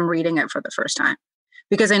as I'm reading it for the first time,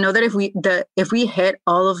 because I know that if we hit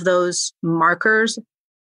all of those markers,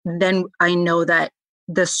 then I know that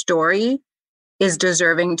the story is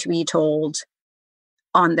deserving to be told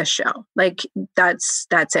on the show. Like that's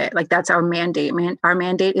it. Like that's our mandate. Our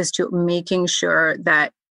mandate is to making sure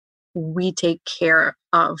that we take care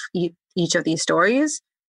of each of these stories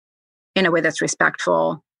in a way that's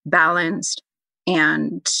respectful, balanced,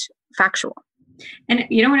 and factual. And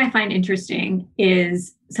you know what I find interesting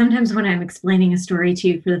is sometimes when I'm explaining a story to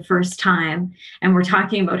you for the first time and we're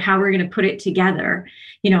talking about how we're going to put it together,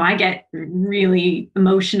 I get really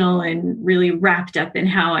emotional and really wrapped up in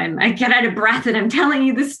how I get out of breath and I'm telling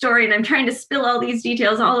you this story and I'm trying to spill all these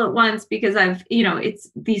details all at once because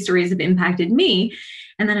these stories have impacted me.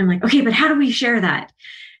 And then I'm like, okay, but how do we share that?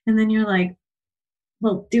 And then you're like,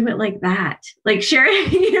 well, do it like that, like share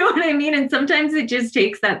it, you know what I mean? And sometimes it just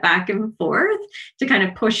takes that back and forth to kind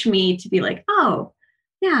of push me to be like, oh,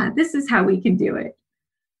 yeah, this is how we can do it.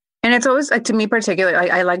 And it's always, like, to me particularly,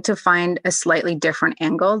 I like to find a slightly different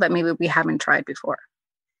angle that maybe we haven't tried before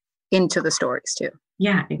into the stories too.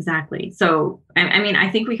 Yeah, exactly. So, I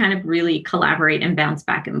think we kind of really collaborate and bounce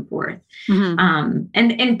back and forth. Mm-hmm.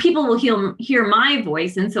 And people will hear my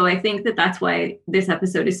voice. And so I think that's why this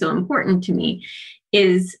episode is so important to me,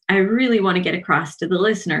 is I really want to get across to the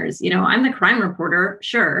listeners, I'm the crime reporter,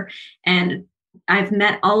 sure. And I've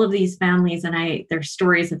met all of these families and their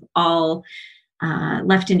stories have all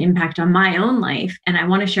left an impact on my own life. And I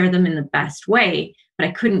want to share them in the best way, but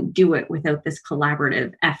I couldn't do it without this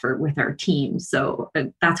collaborative effort with our team. So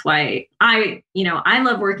that's why I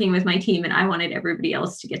love working with my team and I wanted everybody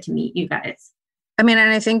else to get to meet you guys. And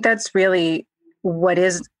I think that's really what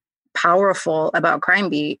is powerful about Crime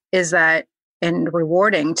Beat is that, and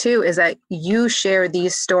rewarding too, is that you share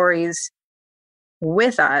these stories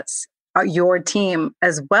with us, your team,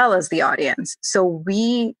 as well as the audience. So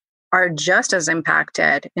we are just as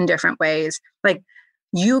impacted in different ways. Like,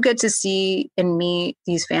 you get to see and meet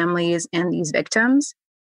these families and these victims.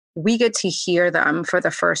 We get to hear them for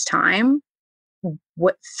the first time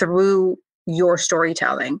through your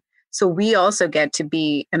storytelling. So we also get to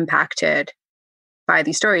be impacted by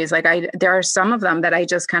these stories. Like, there are some of them that I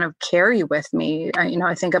just kind of carry with me.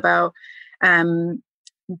 I think about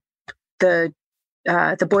the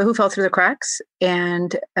boy who fell through the cracks,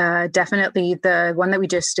 and definitely the one that we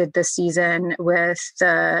just did this season with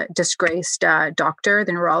the disgraced doctor,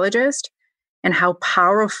 the neurologist, and how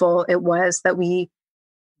powerful it was that we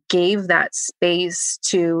gave that space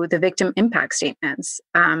to the victim impact statements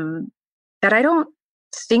that I don't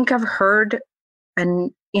think I've heard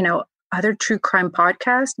other true crime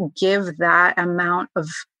podcasts give that amount of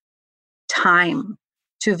time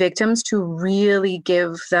to victims to really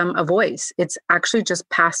give them a voice. It's actually just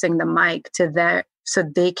passing the mic to them so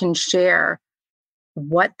they can share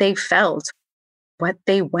what they felt, what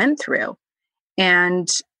they went through. And,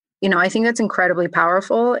 I think that's incredibly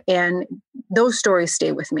powerful. And those stories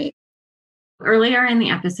stay with me. Earlier in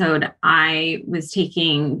the episode, I was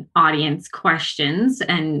taking audience questions,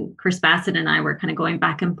 and Chris Bassett and I were kind of going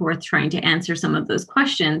back and forth trying to answer some of those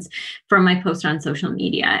questions from my post on social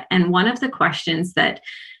media. And one of the questions that,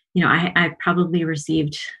 I probably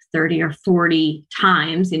received 30 or 40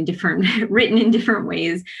 times written in different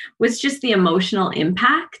ways was just the emotional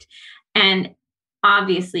impact. And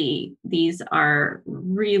obviously, these are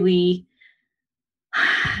really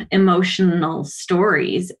emotional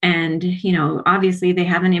stories. And, obviously they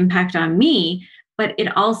have an impact on me, but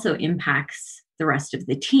it also impacts the rest of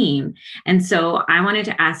the team. And so I wanted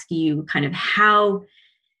to ask you kind of how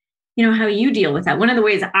you deal with that. One of the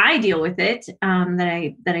ways I deal with it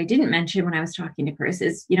that I didn't mention when I was talking to Chris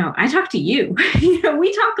is, I talk to you.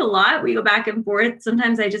 We talk a lot. We go back and forth.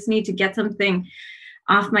 Sometimes I just need to get something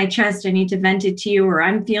off my chest. I need to vent it to you, or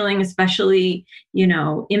I'm feeling especially,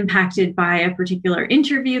 impacted by a particular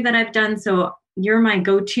interview that I've done. So you're my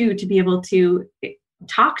go-to to be able to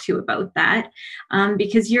talk to about that,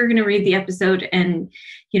 because you're going to read the episode and,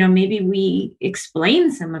 maybe we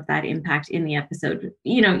explain some of that impact in the episode.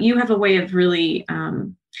 You have a way of really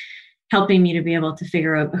helping me to be able to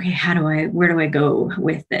figure out, okay, where do I go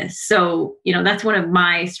with this? So, that's one of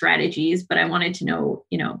my strategies, but I wanted to know,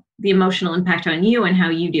 the emotional impact on you and how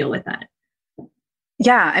you deal with that.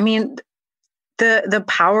 Yeah. The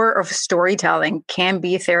power of storytelling can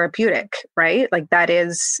be therapeutic, right? Like that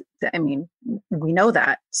is, we know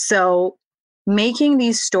that. So making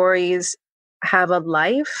these stories have a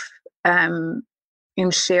life, and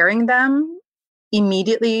sharing them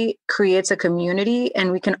immediately creates a community,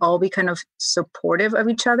 and we can all be kind of supportive of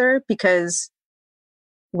each other because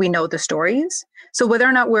we know the stories. So whether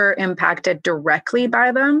or not we're impacted directly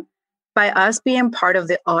by them, by us being part of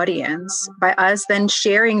the audience, by us then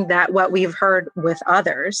sharing what we've heard with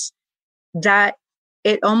others, that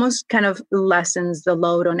it almost kind of lessens the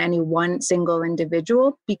load on any one single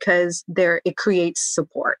individual because it creates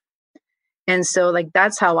support. And so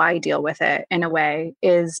that's how I deal with it in a way,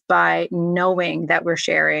 is by knowing that we're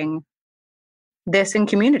sharing this in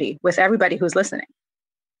community with everybody who's listening.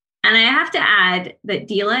 And I have to add that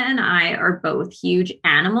Dila and I are both huge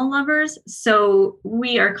animal lovers. So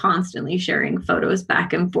we are constantly sharing photos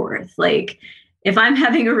back and forth. Like if I'm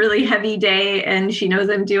having a really heavy day and she knows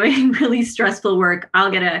I'm doing really stressful work, I'll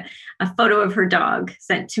get a photo of her dog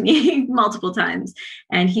sent to me multiple times.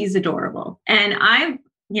 And he's adorable. And I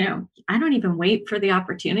don't even wait for the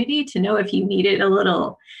opportunity to know if you needed a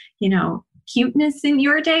little, cuteness in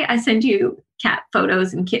your day. I send you cat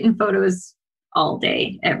photos and kitten photos all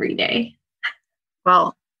day, every day.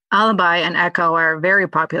 Well, Alibi and Echo are very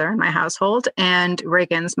popular in my household, and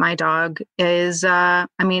Reagan's, my dog, is,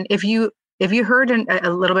 if you heard a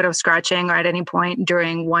little bit of scratching at any point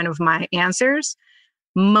during one of my answers,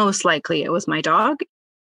 most likely it was my dog.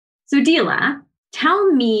 So Dila, tell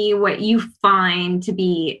me what you find to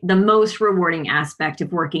be the most rewarding aspect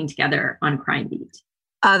of working together on Crime Beat.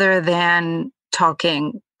 Other than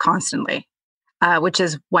talking constantly, which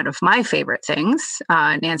is one of my favorite things.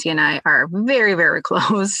 Nancy and I are very, very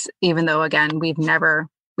close, even though, again, we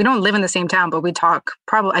don't live in the same town, but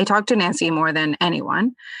I talk to Nancy more than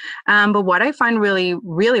anyone. But what I find really,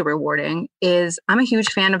 really rewarding is I'm a huge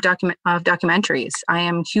fan of documentaries. I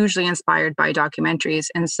am hugely inspired by documentaries.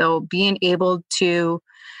 And so being able to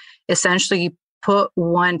essentially put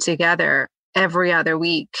one together every other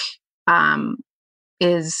week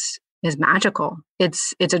is magical.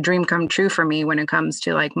 It's a dream come true for me when it comes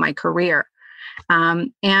to like my career.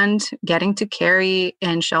 And getting to carry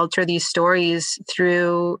and shelter these stories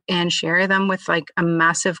through and share them with like a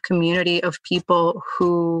massive community of people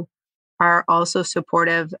who are also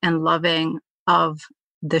supportive and loving of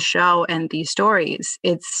the show and these stories.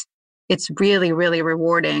 It's really, really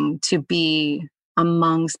rewarding to be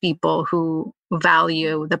amongst people who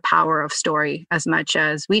value the power of story as much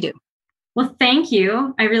as we do. Well, thank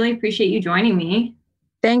you. I really appreciate you joining me.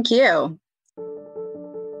 Thank you.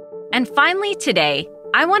 And finally today,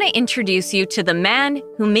 I want to introduce you to the man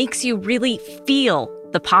who makes you really feel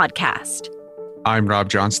the podcast. I'm Rob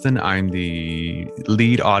Johnston. I'm the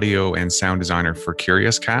lead audio and sound designer for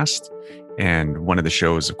Curious Cast. And one of the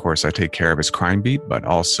shows, of course, I take care of is Crime Beat, but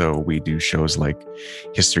also we do shows like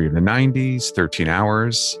History of the 90s, 13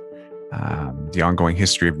 Hours, the ongoing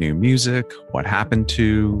history of new music, What Happened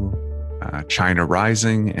To, China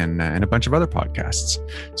Rising, and a bunch of other podcasts.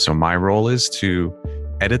 So my role is to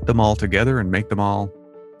edit them all together and make them all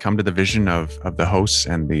come to the vision of the hosts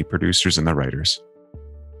and the producers and the writers.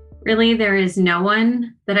 Really, there is no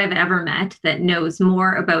one that I've ever met that knows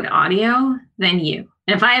more about audio than you.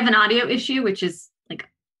 And if I have an audio issue, which is like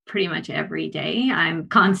pretty much every day, I'm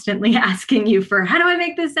constantly asking you for, how do I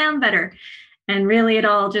make this sound better? And really, it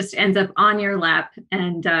all just ends up on your lap,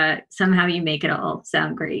 and somehow you make it all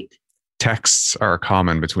sound great. Texts are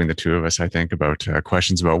common between the two of us, I think, about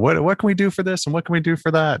questions about what can we do for this and what can we do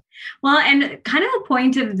for that. Well, and kind of the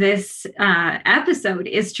point of this episode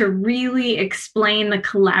is to really explain the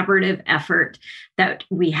collaborative effort that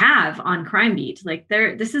we have on Crime Beat. Like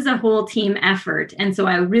this is a whole team effort. And so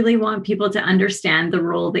I really want people to understand the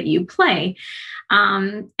role that you play.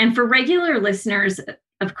 And for regular listeners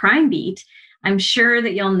of Crime Beat, I'm sure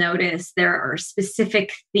that you'll notice there are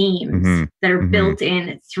specific themes that are built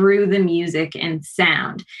in through the music and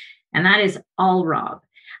sound. And that is all Rob.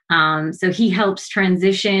 So he helps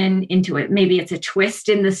transition into it. Maybe it's a twist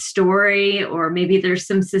in the story, or maybe there's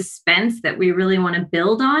some suspense that we really want to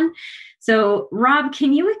build on. So Rob,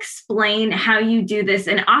 can you explain how you do this?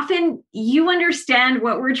 And often you understand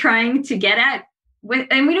what we're trying to get at,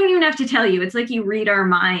 and we don't even have to tell you. It's like you read our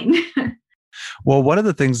mind. Well, one of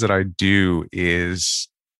the things that I do is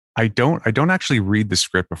I don't actually read the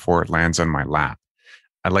script before it lands on my lap.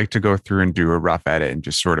 I like to go through and do a rough edit and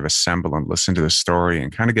just sort of assemble and listen to the story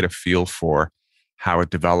and kind of get a feel for how it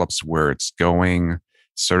develops, where it's going,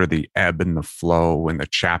 sort of the ebb and the flow when the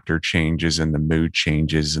chapter changes and the mood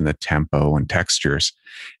changes and the tempo and textures.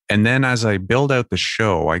 And then as I build out the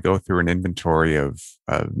show, I go through an inventory of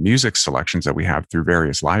music selections that we have through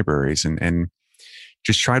various libraries and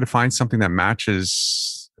just try to find something that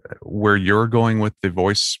matches where you're going with the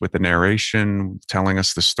voice, with the narration, telling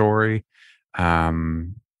us the story,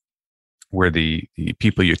 where the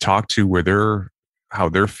people you talk to, how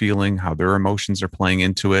they're feeling, how their emotions are playing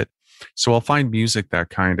into it. So I'll find music that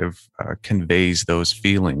kind of conveys those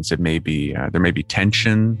feelings. It may be there may be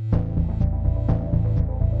tension,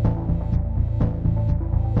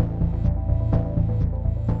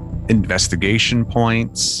 investigation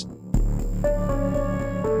points,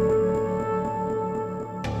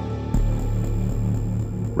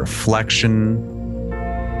 reflection,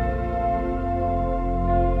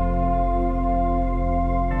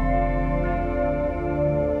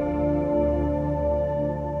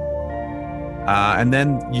 And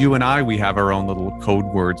then you and I, we have our own little code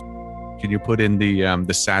words. Can you put in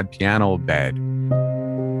the sad piano bed?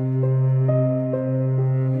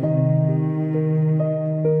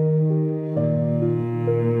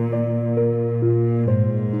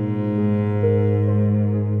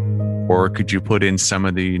 Or could you put in some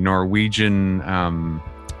of the Norwegian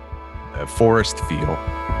forest feel?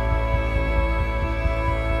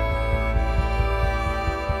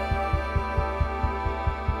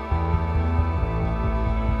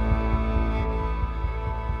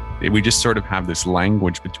 We just sort of have this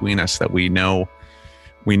language between us that we know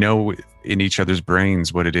in each other's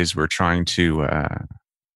brains what it is we're trying to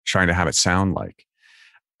have it sound like.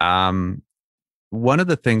 One of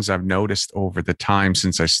the things I've noticed over the time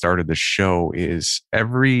since I started the show is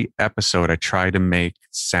every episode I try to make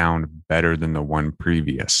sound better than the one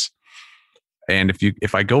previous. And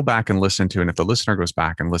if I go back and listen to, and if the listener goes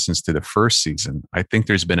back and listens to the first season, I think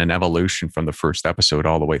there's been an evolution from the first episode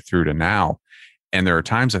all the way through to now. And there are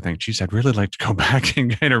times I think, geez, I'd really like to go back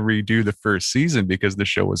and kind of redo the first season because the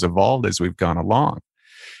show has evolved as we've gone along.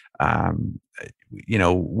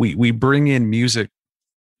 We bring in music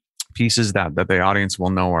pieces that the audience will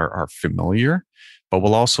know are familiar, but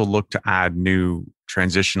we'll also look to add new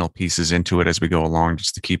transitional pieces into it as we go along,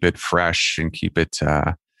 just to keep it fresh and keep it,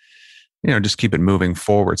 just keep it moving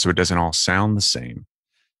forward so it doesn't all sound the same.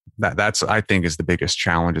 That's I think is the biggest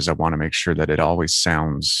challenge. Is I want to make sure that it always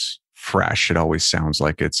sounds fresh. It always sounds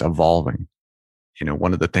like it's evolving.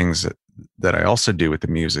 One of the things that I also do with the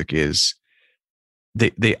music is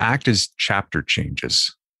they act as chapter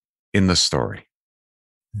changes in the story.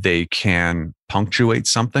 They can punctuate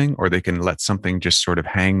something, or they can let something just sort of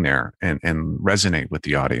hang there and resonate with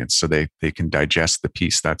the audience, so they can digest the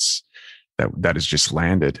piece that has just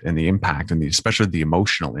landed, and the impact, and especially the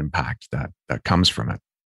emotional impact that comes from it.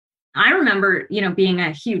 I remember, being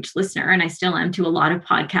a huge listener, and I still am, to a lot of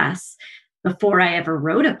podcasts before I ever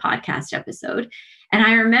wrote a podcast episode. And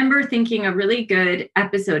I remember thinking a really good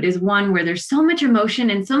episode is one where there's so much emotion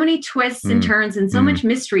and so many twists and turns and so much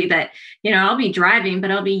mystery that, I'll be driving, but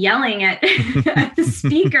I'll be yelling at, at the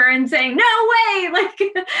speaker and saying, no way.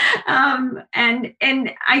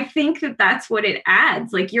 And I think that's what it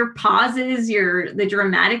adds. Like your pauses, the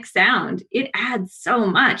dramatic sound, it adds so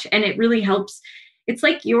much, and it really helps. It's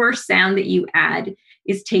like your sound that you add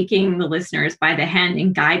is taking the listeners by the hand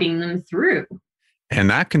and guiding them through. And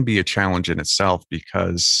that can be a challenge in itself,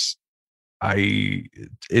 because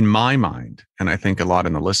in my mind, and I think a lot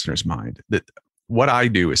in the listener's mind, that what I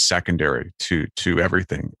do is secondary to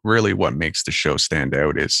everything. Really what makes the show stand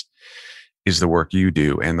out is the work you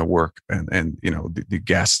do, and the work and the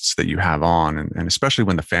guests that you have on, and especially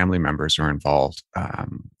when the family members are involved,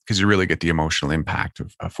 because you really get the emotional impact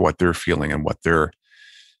of what they're feeling and what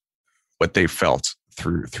they felt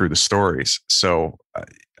through the stories. So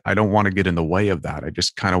I don't want to get in the way of that. I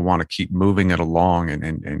just kind of want to keep moving it along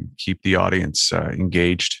and keep the audience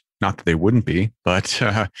engaged. Not that they wouldn't be, but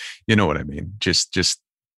you know what I mean? Just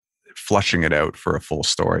flushing it out for a full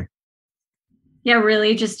story. Yeah,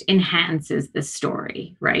 really just enhances the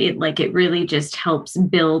story, right? Like it really just helps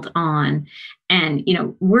build on. And,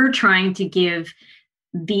 we're trying to give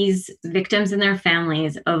these victims and their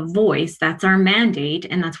families a voice. That's our mandate.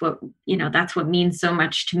 And that's what means so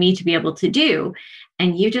much to me to be able to do.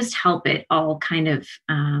 And you just help it all kind of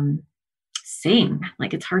sing.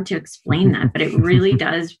 Like it's hard to explain that, but it really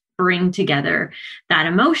does bring together that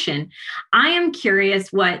emotion. I am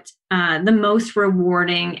curious what the most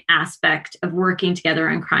rewarding aspect of working together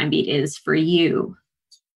on Crime Beat is for you.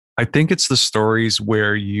 I think it's the stories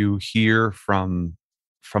where you hear from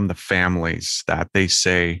the families that they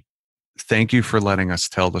say, thank you for letting us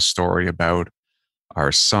tell the story about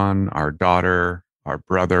our son, our daughter, our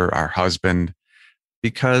brother, our husband,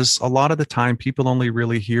 because a lot of the time people only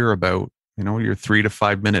really hear about, your 3 to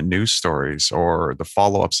 5 minute news stories or the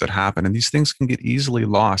follow-ups that happen. And these things can get easily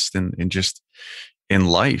lost in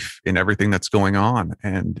life, in everything that's going on.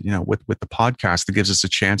 And, with the podcast, it gives us a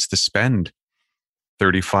chance to spend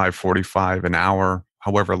 35, 45, an hour,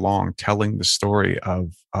 however long, telling the story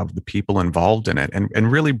of the people involved in it,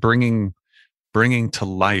 and really bringing to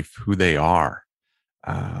life who they are.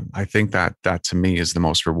 I think that to me is the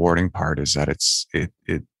most rewarding part, is that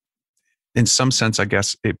it in some sense, I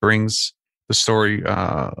guess, it brings the story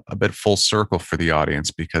a bit full circle for the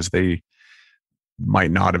audience, because they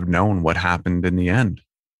might not have known what happened in the end.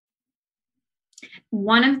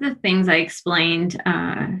 One of the things I explained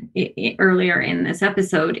earlier in this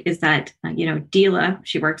episode is that, Dila,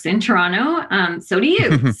 she works in Toronto. So do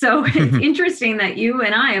you. So it's interesting that you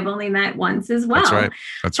and I have only met once as well.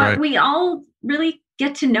 That's right. But we all really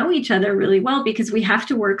get to know each other really well because we have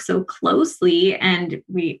to work so closely. And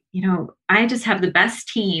I just have the best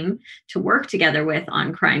team to work together with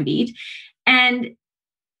on Crime Beat. And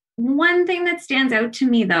one thing that stands out to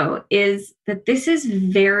me, though, is that this is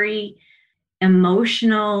very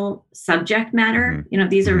emotional subject matter.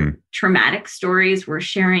 These are traumatic stories. We're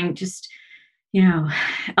sharing just,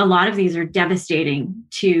 a lot of these are devastating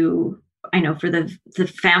for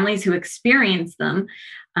the families who experience them.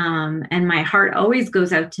 And my heart always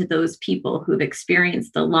goes out to those people who've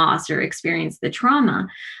experienced the loss or experienced the trauma.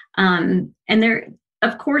 And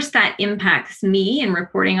of course, that impacts me in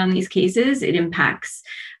reporting on these cases. It impacts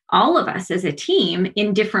all of us as a team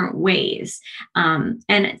in different ways.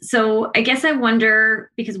 And so I guess I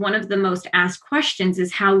wonder, because one of the most asked questions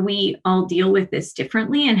is how we all deal with this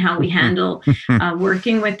differently and how we handle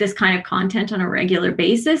working with this kind of content on a regular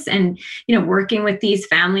basis and, working with these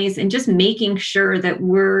families and just making sure that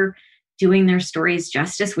we're doing their stories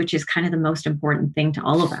justice, which is kind of the most important thing to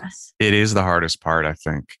all of us. It is the hardest part, I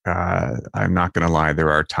think. I'm not going to lie.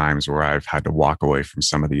 There are times where I've had to walk away from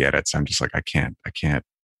some of the edits. I'm just like, I can't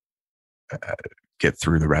get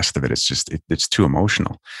through the rest of it. It's just, it's too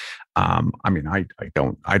emotional. I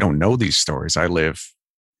don't know these stories. I live,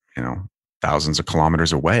 thousands of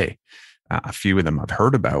kilometers away. A few of them I've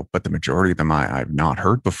heard about, but the majority of them I've not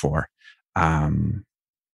heard before.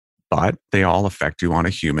 But they all affect you on a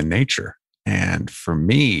human nature. And for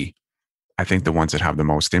me, I think the ones that have the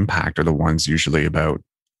most impact are the ones usually about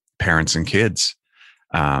parents and kids.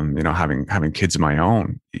 Having kids of my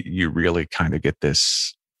own, you really kind of get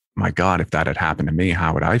this, my God, if that had happened to me,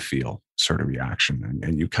 how would I feel sort of reaction?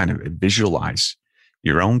 And you kind of visualize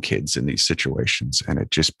your own kids in these situations. And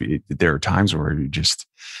there are times where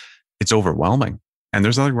it's overwhelming. And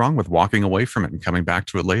there's nothing wrong with walking away from it and coming back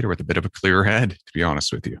to it later with a bit of a clearer head, to be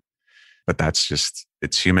honest with you. But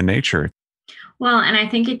it's human nature. Well, and I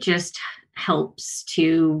think it just helps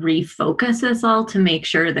to refocus us all to make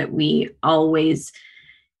sure that we always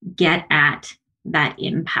get at that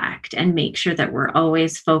impact and make sure that we're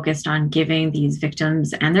always focused on giving these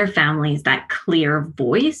victims and their families that clear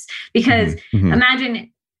voice. Because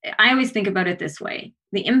imagine, I always think about it this way.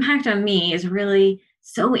 The impact on me is really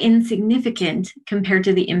so insignificant compared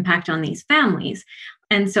to the impact on these families.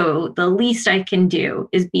 And so the least I can do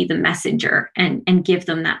is be the messenger and give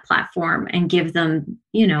them that platform and give them,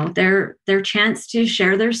 their chance to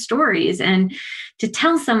share their stories and to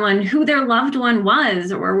tell someone who their loved one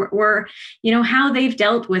was or how they've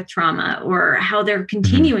dealt with trauma or how they're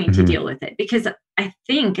continuing to deal with it. Because I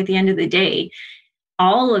think at the end of the day,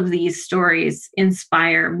 all of these stories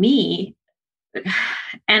inspire me.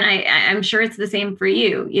 And I'm sure it's the same for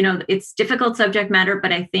you. It's difficult subject matter,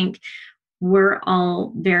 but I think we're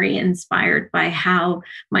all very inspired by how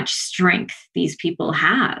much strength these people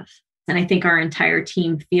have. And I think our entire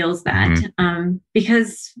team feels that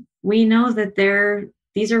because we know that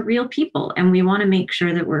these are real people and we want to make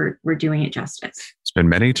sure that we're doing it justice. It's been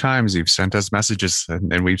many times you've sent us messages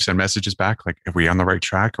and we've sent messages back like, are we on the right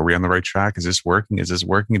track? Are we on the right track? Is this working? Is this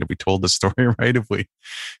working? Have we told the story right? Have we,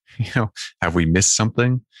 have we missed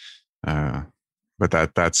something? But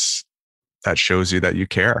that shows you that you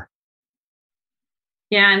care.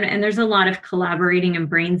 Yeah, and there's a lot of collaborating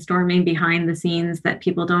and brainstorming behind the scenes that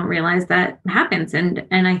people don't realize that happens. And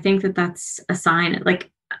I think that that's a sign.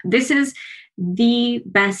 Like, this is the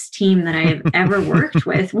best team that I've ever worked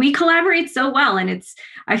with. We collaborate so well. And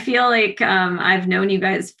I feel like I've known you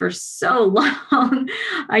guys for so long.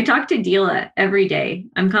 I talk to Dila every day.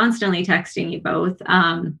 I'm constantly texting you both.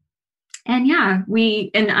 And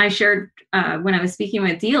I shared when I was speaking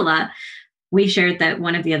with Dila, we shared that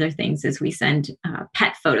one of the other things is we send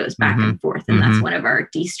pet photos back and forth. And that's one of our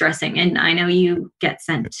de-stressing. And I know you get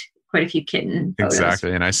sent quite a few kitten photos.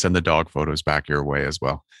 Exactly. And I send the dog photos back your way as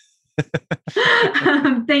well.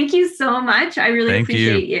 Thank you so much. I really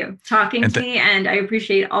appreciate you talking to me. And I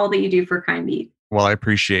appreciate all that you do for Crime Beat. Well, I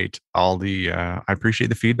appreciate I appreciate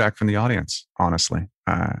the feedback from the audience, honestly.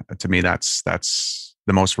 To me, that's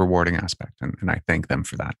the most rewarding aspect. And I thank them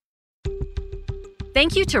for that.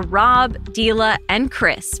 Thank you to Rob, Dila, and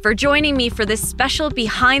Chris for joining me for this special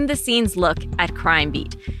behind-the-scenes look at Crime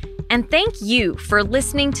Beat. And thank you for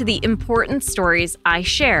listening to the important stories I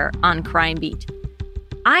share on Crime Beat.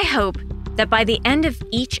 I hope that by the end of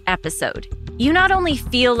each episode, you not only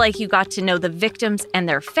feel like you got to know the victims and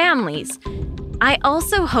their families, I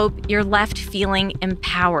also hope you're left feeling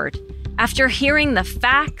empowered after hearing the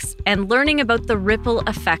facts and learning about the ripple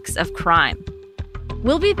effects of crime.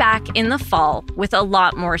 We'll be back in the fall with a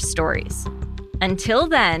lot more stories. Until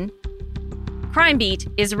then, Crime Beat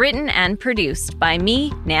is written and produced by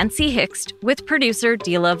me, Nancy Hixt, with producer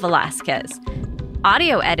Dila Velasquez.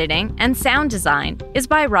 Audio editing and sound design is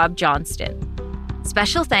by Rob Johnston.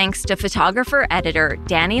 Special thanks to photographer-editor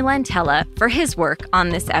Danny Lantella for his work on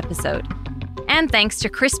this episode. And thanks to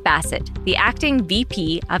Chris Bassett, the acting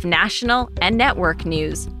VP of National and Network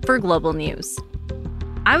News for Global News.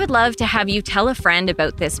 I would love to have you tell a friend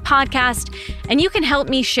about this podcast, and you can help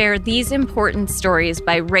me share these important stories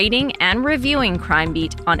by rating and reviewing Crime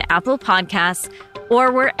Beat on Apple Podcasts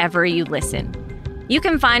or wherever you listen. You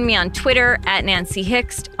can find me on Twitter at Nancy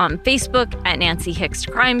Hixt, on Facebook at Nancy Hixt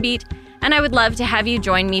Crime Beat, and I would love to have you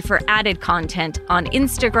join me for added content on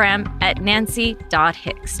Instagram at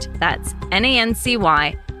nancy.hixt. That's nancy.hixt.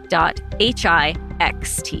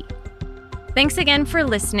 Thanks again for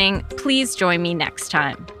listening. Please join me next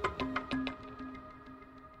time.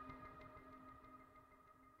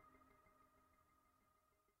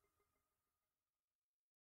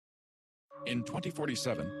 In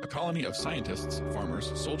 2047, a colony of scientists,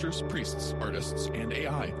 farmers, soldiers, priests, artists, and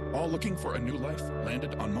AI, all looking for a new life,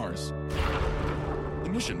 landed on Mars. The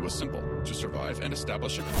mission was simple: to survive and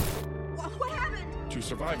establish a colony. What happened? To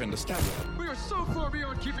survive and establish. We are so far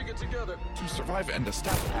beyond keeping it together. To survive and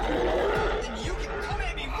establish. Then you can come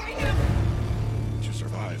at me right now. To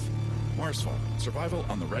survive. Marsfall: Survival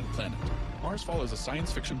on the Red Planet. Marsfall is a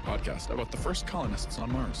science fiction podcast about the first colonists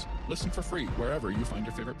on Mars. Listen for free wherever you find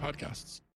your favorite podcasts.